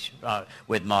stage,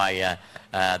 with my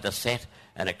the set,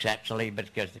 and exactly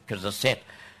because the set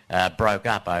broke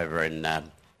up over in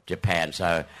Japan.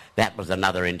 So that was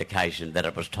another indication that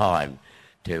it was time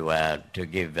to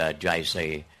give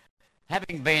JC.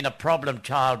 Having been a problem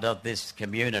child of this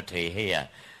community here,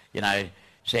 I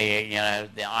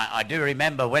do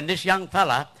remember when this young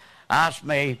fella asked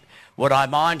me would I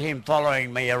mind him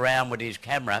following me around with his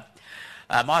camera.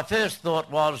 My first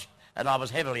thought was, and I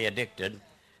was heavily addicted,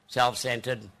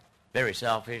 self-centred, very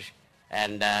selfish,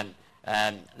 and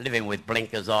living with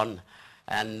blinkers on.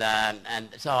 And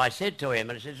so I said to him,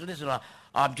 and he says, listen,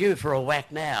 I'm due for a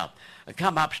whack now.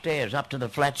 Come upstairs, up to the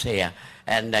flats here,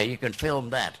 and you can film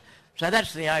that. So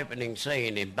that's the opening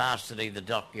scene in Bastardy the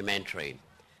documentary.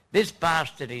 This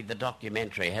Bastardy the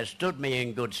documentary has stood me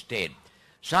in good stead.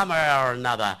 Somehow or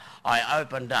another, I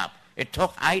opened up. It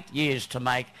took 8 years to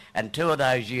make, and 2 of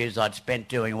those years I'd spent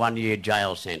doing 1-year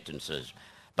jail sentences.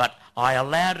 But I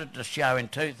allowed it to show in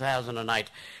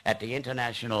 2008 at the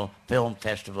International Film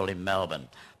Festival in Melbourne.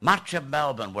 Much of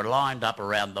Melbourne were lined up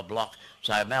around the block,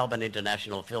 so Melbourne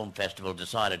International Film Festival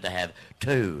decided to have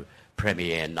 2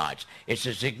 premiere nights. It's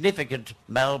a significant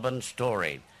Melbourne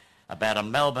story about a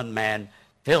Melbourne man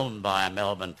filmed by a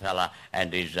Melbourne fella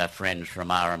and his friends from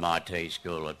RMIT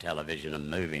School of Television and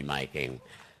Movie Making.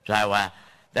 So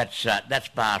that's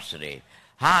Bastardy.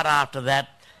 Hard after that,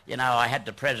 I had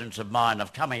the presence of mind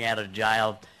of coming out of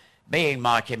jail, being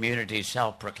my community's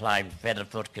self-proclaimed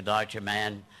featherfoot Kadaicha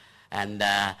man, and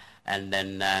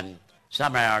then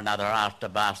somehow or another after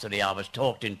Bastardy I was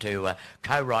talked into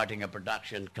co-writing a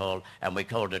production and we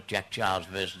called it Jack Charles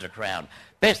versus the Crown.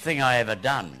 Best thing I ever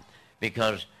done,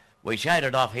 because we showed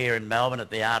it off here in Melbourne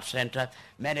at the Arts Centre.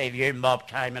 Many of you mob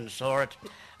came and saw it.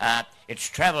 It's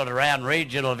travelled around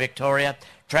regional Victoria,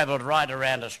 travelled right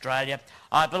around Australia.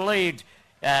 I believed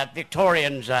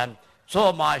Victorians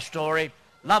saw my story,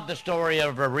 loved the story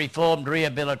of a reformed,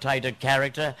 rehabilitated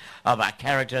character, of a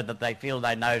character that they feel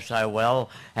they know so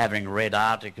well, having read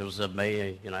articles of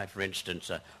me, for instance,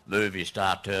 a movie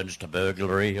star turns to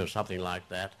burglary or something like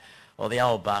that, or the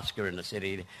old busker in the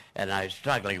city,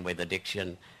 struggling with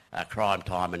addiction, crime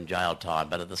time and jail time,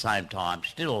 but at the same time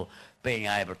still being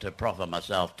able to proffer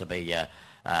myself to be a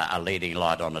leading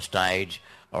light on a stage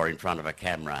or in front of a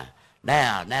camera.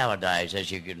 Nowadays, as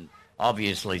you can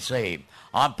obviously see,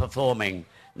 I'm performing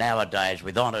nowadays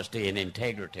with honesty and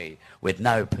integrity, with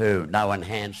no poo, no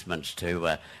enhancements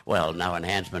no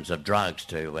enhancements of drugs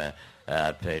to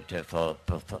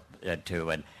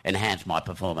enhance my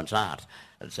performance art.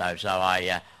 And so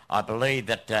I believe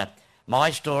that my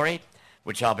story,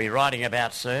 which I'll be writing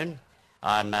about soon,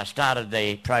 I started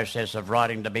the process of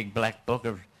writing the big black book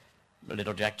of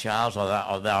Little Jack Charles,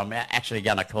 although I'm actually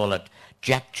going to call it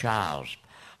Jack Charles,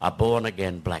 a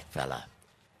born-again blackfella.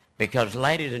 Because,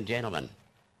 ladies and gentlemen,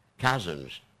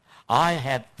 cousins, I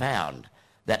have found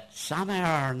that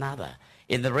somehow or another,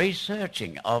 in the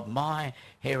researching of my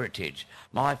heritage,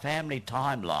 my family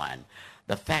timeline,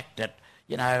 the fact that,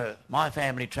 my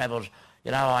family travels,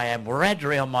 I am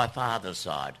Wiradjuri on my father's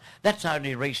side. That's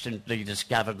only recently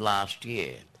discovered last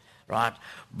year, right?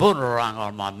 Boonwurrung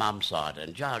on my mum's side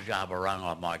and Dja Dja Wurrung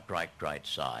on my great-great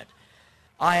side.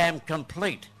 I am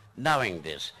complete knowing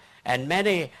this. And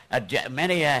many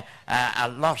a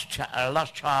lost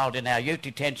child in our youth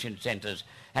detention centres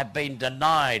have been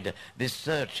denied this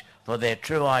search for their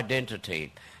true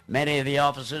identity. Many of the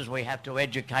officers, we have to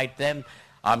educate them.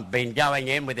 I've been going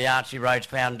in with the Archie Rhodes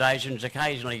Foundations,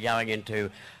 occasionally going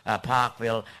into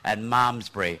Parkville and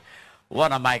Malmesbury.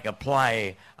 Want to make a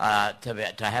play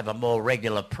to have a more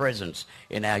regular presence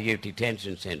in our youth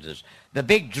detention centres. The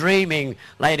big dreaming,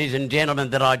 ladies and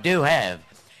gentlemen, that I do have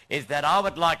is that I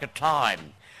would like a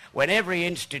time when every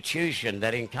institution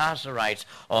that incarcerates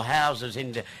or houses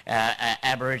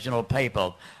Aboriginal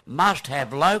people must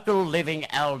have local living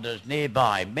elders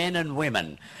nearby, men and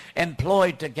women,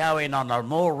 employed to go in on a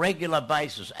more regular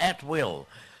basis, at will,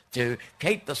 to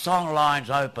keep the song lines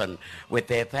open with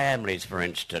their families, for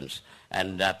instance,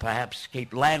 and perhaps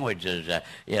keep languages,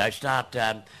 start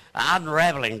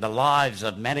unravelling the lives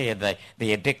of many of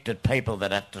the addicted people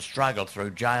that have to struggle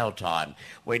through jail time.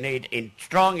 We need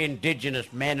strong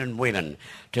Indigenous men and women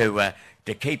to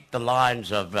keep the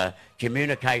lines of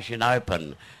communication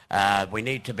open. We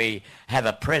need to have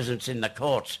a presence in the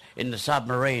courts, in the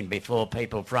submarine, before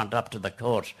people front up to the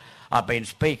courts. I've been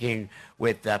speaking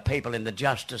with people in the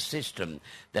justice system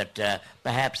that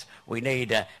perhaps we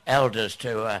need elders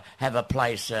to have a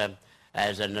place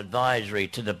as an advisory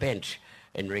to the bench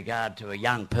in regard to a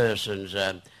young person's,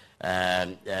 if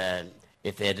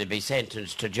they're to be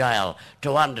sentenced to jail,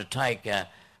 to undertake a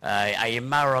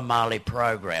Murray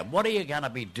program. What are you going to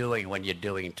be doing when you're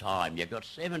doing time? You've got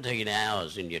 17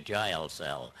 hours in your jail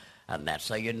cell and that,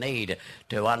 so you need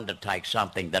to undertake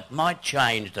something that might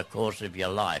change the course of your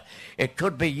life. It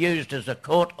could be used as a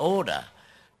court order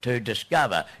to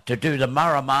do the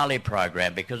Murray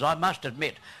program, because I must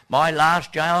admit, my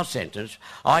last jail sentence,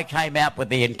 I came out with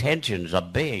the intentions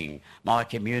of being my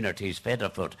community's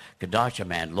Featherfoot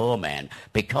Kadashaman lawman,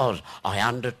 because I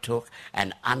undertook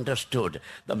and understood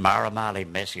the Murray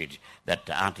message that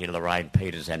Auntie Lorraine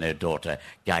Peters and her daughter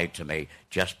gave to me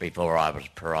just before I was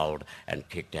paroled and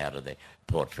kicked out of the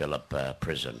Port Phillip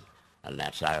prison. And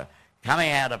that's so, coming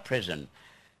out of prison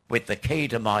with the key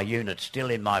to my unit still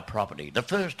in my property. The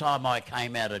first time I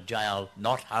came out of jail,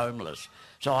 not homeless.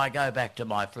 So I go back to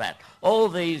my flat. All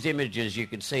these images you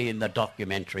can see in the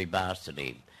documentary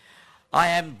Bastardy. I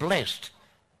am blessed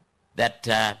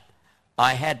that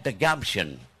I had the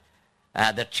gumption,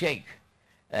 the cheek,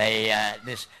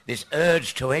 this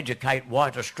urge to educate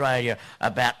white Australia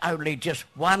about only just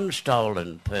one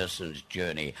stolen person's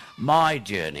journey, my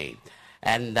journey.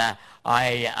 And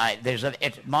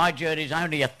my journey is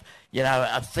only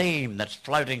a theme that's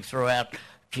floating throughout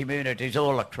communities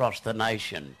all across the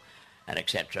nation, and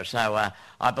etc. So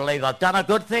I believe I've done a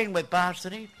good thing with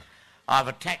Bastardy.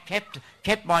 I've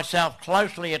kept myself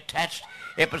closely attached.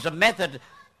 It was a method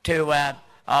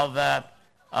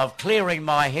of clearing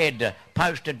my head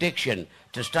post-addiction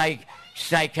to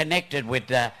stay connected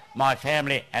with my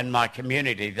family and my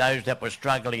community, those that were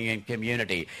struggling in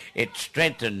community. It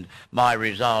strengthened my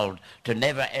resolve to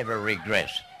never, ever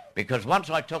regress. Because once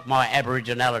I took my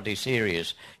Aboriginality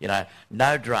serious,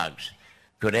 no drugs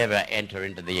could ever enter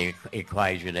into the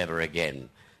equation ever again.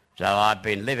 So I've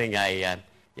been living a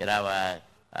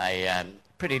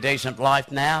pretty decent life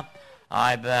now.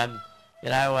 I'm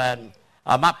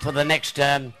up for the next,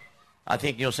 I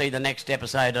think you'll see the next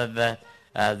episode of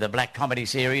the Black Comedy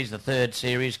series, the third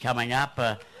series coming up.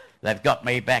 They've got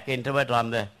me back into it.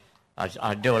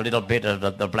 I do a little bit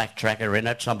of the black tracker in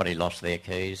it. Somebody lost their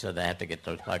keys, so they have to get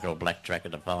the local black tracker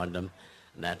to find them.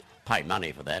 And that, pay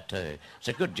money for that too. It's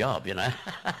a good job,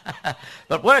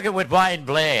 But working with Wayne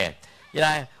Blair,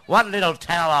 one little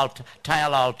tale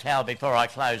I'll tell before I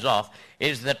close off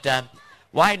is that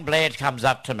Wayne Blair comes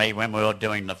up to me when we were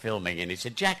doing the filming, and he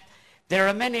said, "Jack, there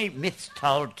are many myths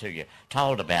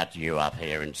told about you up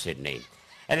here in Sydney.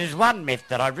 And there's one myth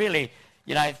that I really,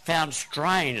 found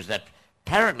strange, that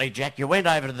apparently, Jack, you went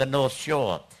over to the North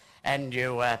Shore and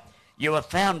you were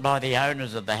found by the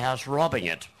owners of the house robbing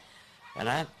it,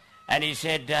 And he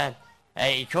said,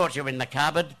 he caught you in the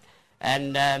cupboard,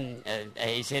 and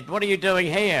he said, "What are you doing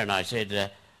here?" And I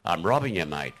said, "I'm robbing you,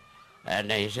 mate."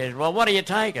 And he said, "Well, what are you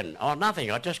taking?" "Oh,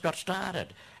 nothing, I just got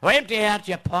started." "Well, empty out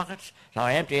your pockets." So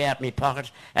I empty out my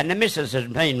pockets, and the missus has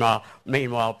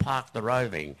meanwhile parked the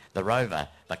Rover,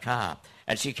 the car.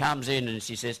 And she comes in and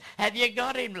she says, "Have you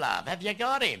got him, love? Have you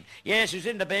got him?" "Yes, he's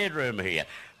in the bedroom here."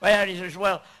 Well, he says,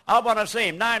 "Well, I want to see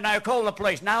him." "No, call the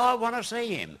police." "No, I want to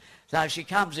see him." So she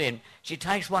comes in, she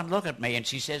takes one look at me and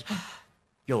she says,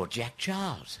 "You're Jack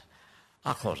Charles."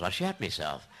 Of course, I shat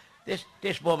myself.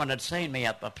 This woman had seen me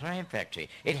at the pram factory.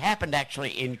 It happened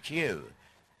actually in Kew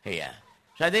here.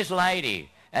 So this lady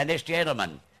and this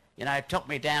gentleman, took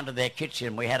me down to their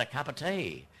kitchen. We had a cup of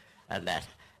tea and that.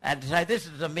 And so this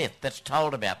is a myth that's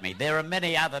told about me. There are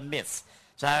many other myths.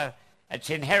 So it's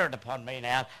inherent upon me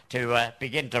now to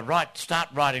begin to start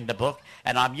writing the book,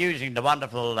 and I'm using the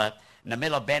wonderful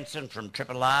Namila Benson from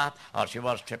Triple R. Oh, she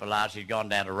was Triple R. She's gone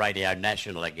down to Radio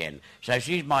National again. So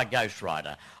she's my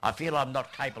ghostwriter. I feel I'm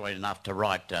not capable enough to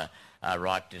write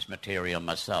this material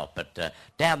myself, but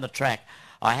down the track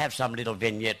I have some little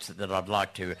vignettes that I'd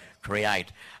like to create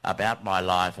about my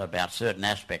life, about certain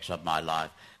aspects of my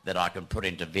life that I can put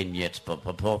into vignettes for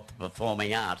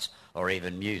performing arts or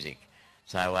even music.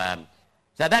 So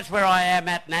that's where I am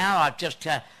at now. I've just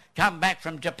come back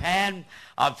from Japan.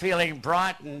 I'm feeling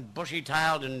bright and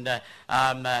bushy-tailed, and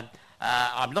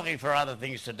I'm looking for other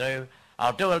things to do.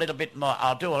 I'll do a little bit more.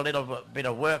 I'll do a little bit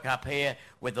of work up here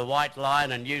with the White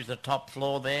Line and use the top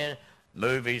floor there.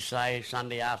 Movies, say,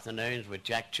 Sunday afternoons with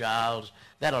Jack Charles.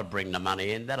 That'll bring the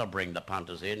money in. That'll bring the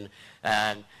punters in.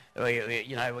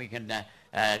 We can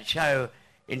show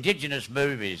Indigenous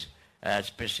movies,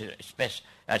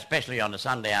 especially on a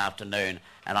Sunday afternoon,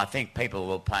 and I think people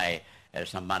will pay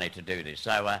some money to do this.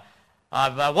 So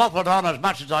I've waffled on as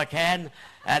much as I can,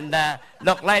 and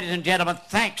look, ladies and gentlemen,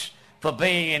 thanks for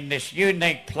being in this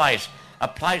unique place, a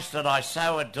place that I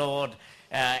so adored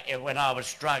when I was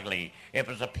struggling. It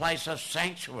was a place of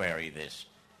sanctuary, this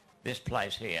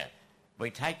place here. We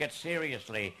take it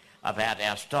seriously about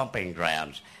our stomping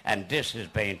grounds, and this has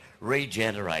been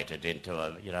regenerated into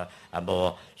a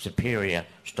more superior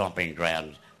stomping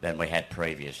ground than we had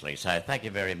previously. So thank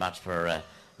you very much for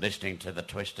listening to the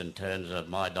twists and turns of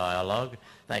my dialogue.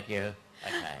 Thank you.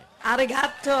 Okay.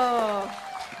 Arigato.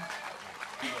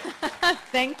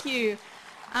 Thank you,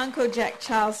 Uncle Jack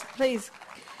Charles. Please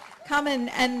come in,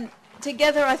 and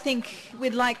together I think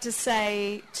we'd like to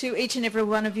say to each and every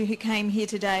one of you who came here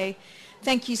today,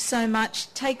 thank you so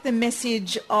much. Take the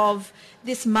message of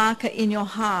this marker in your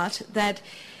heart that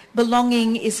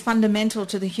belonging is fundamental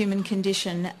to the human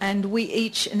condition, and we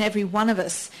each and every one of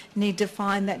us need to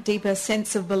find that deeper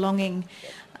sense of belonging.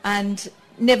 And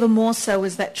never more so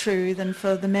is that true than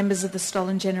for the members of the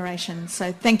Stolen Generation.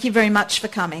 So thank you very much for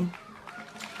coming.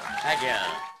 Thank you.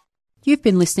 You've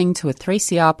been listening to a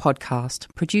 3CR podcast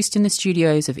produced in the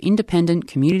studios of independent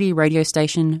community radio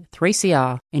station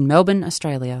 3CR in Melbourne,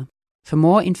 Australia. For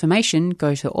more information,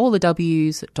 go to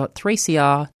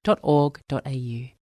allthews.3cr.org.au.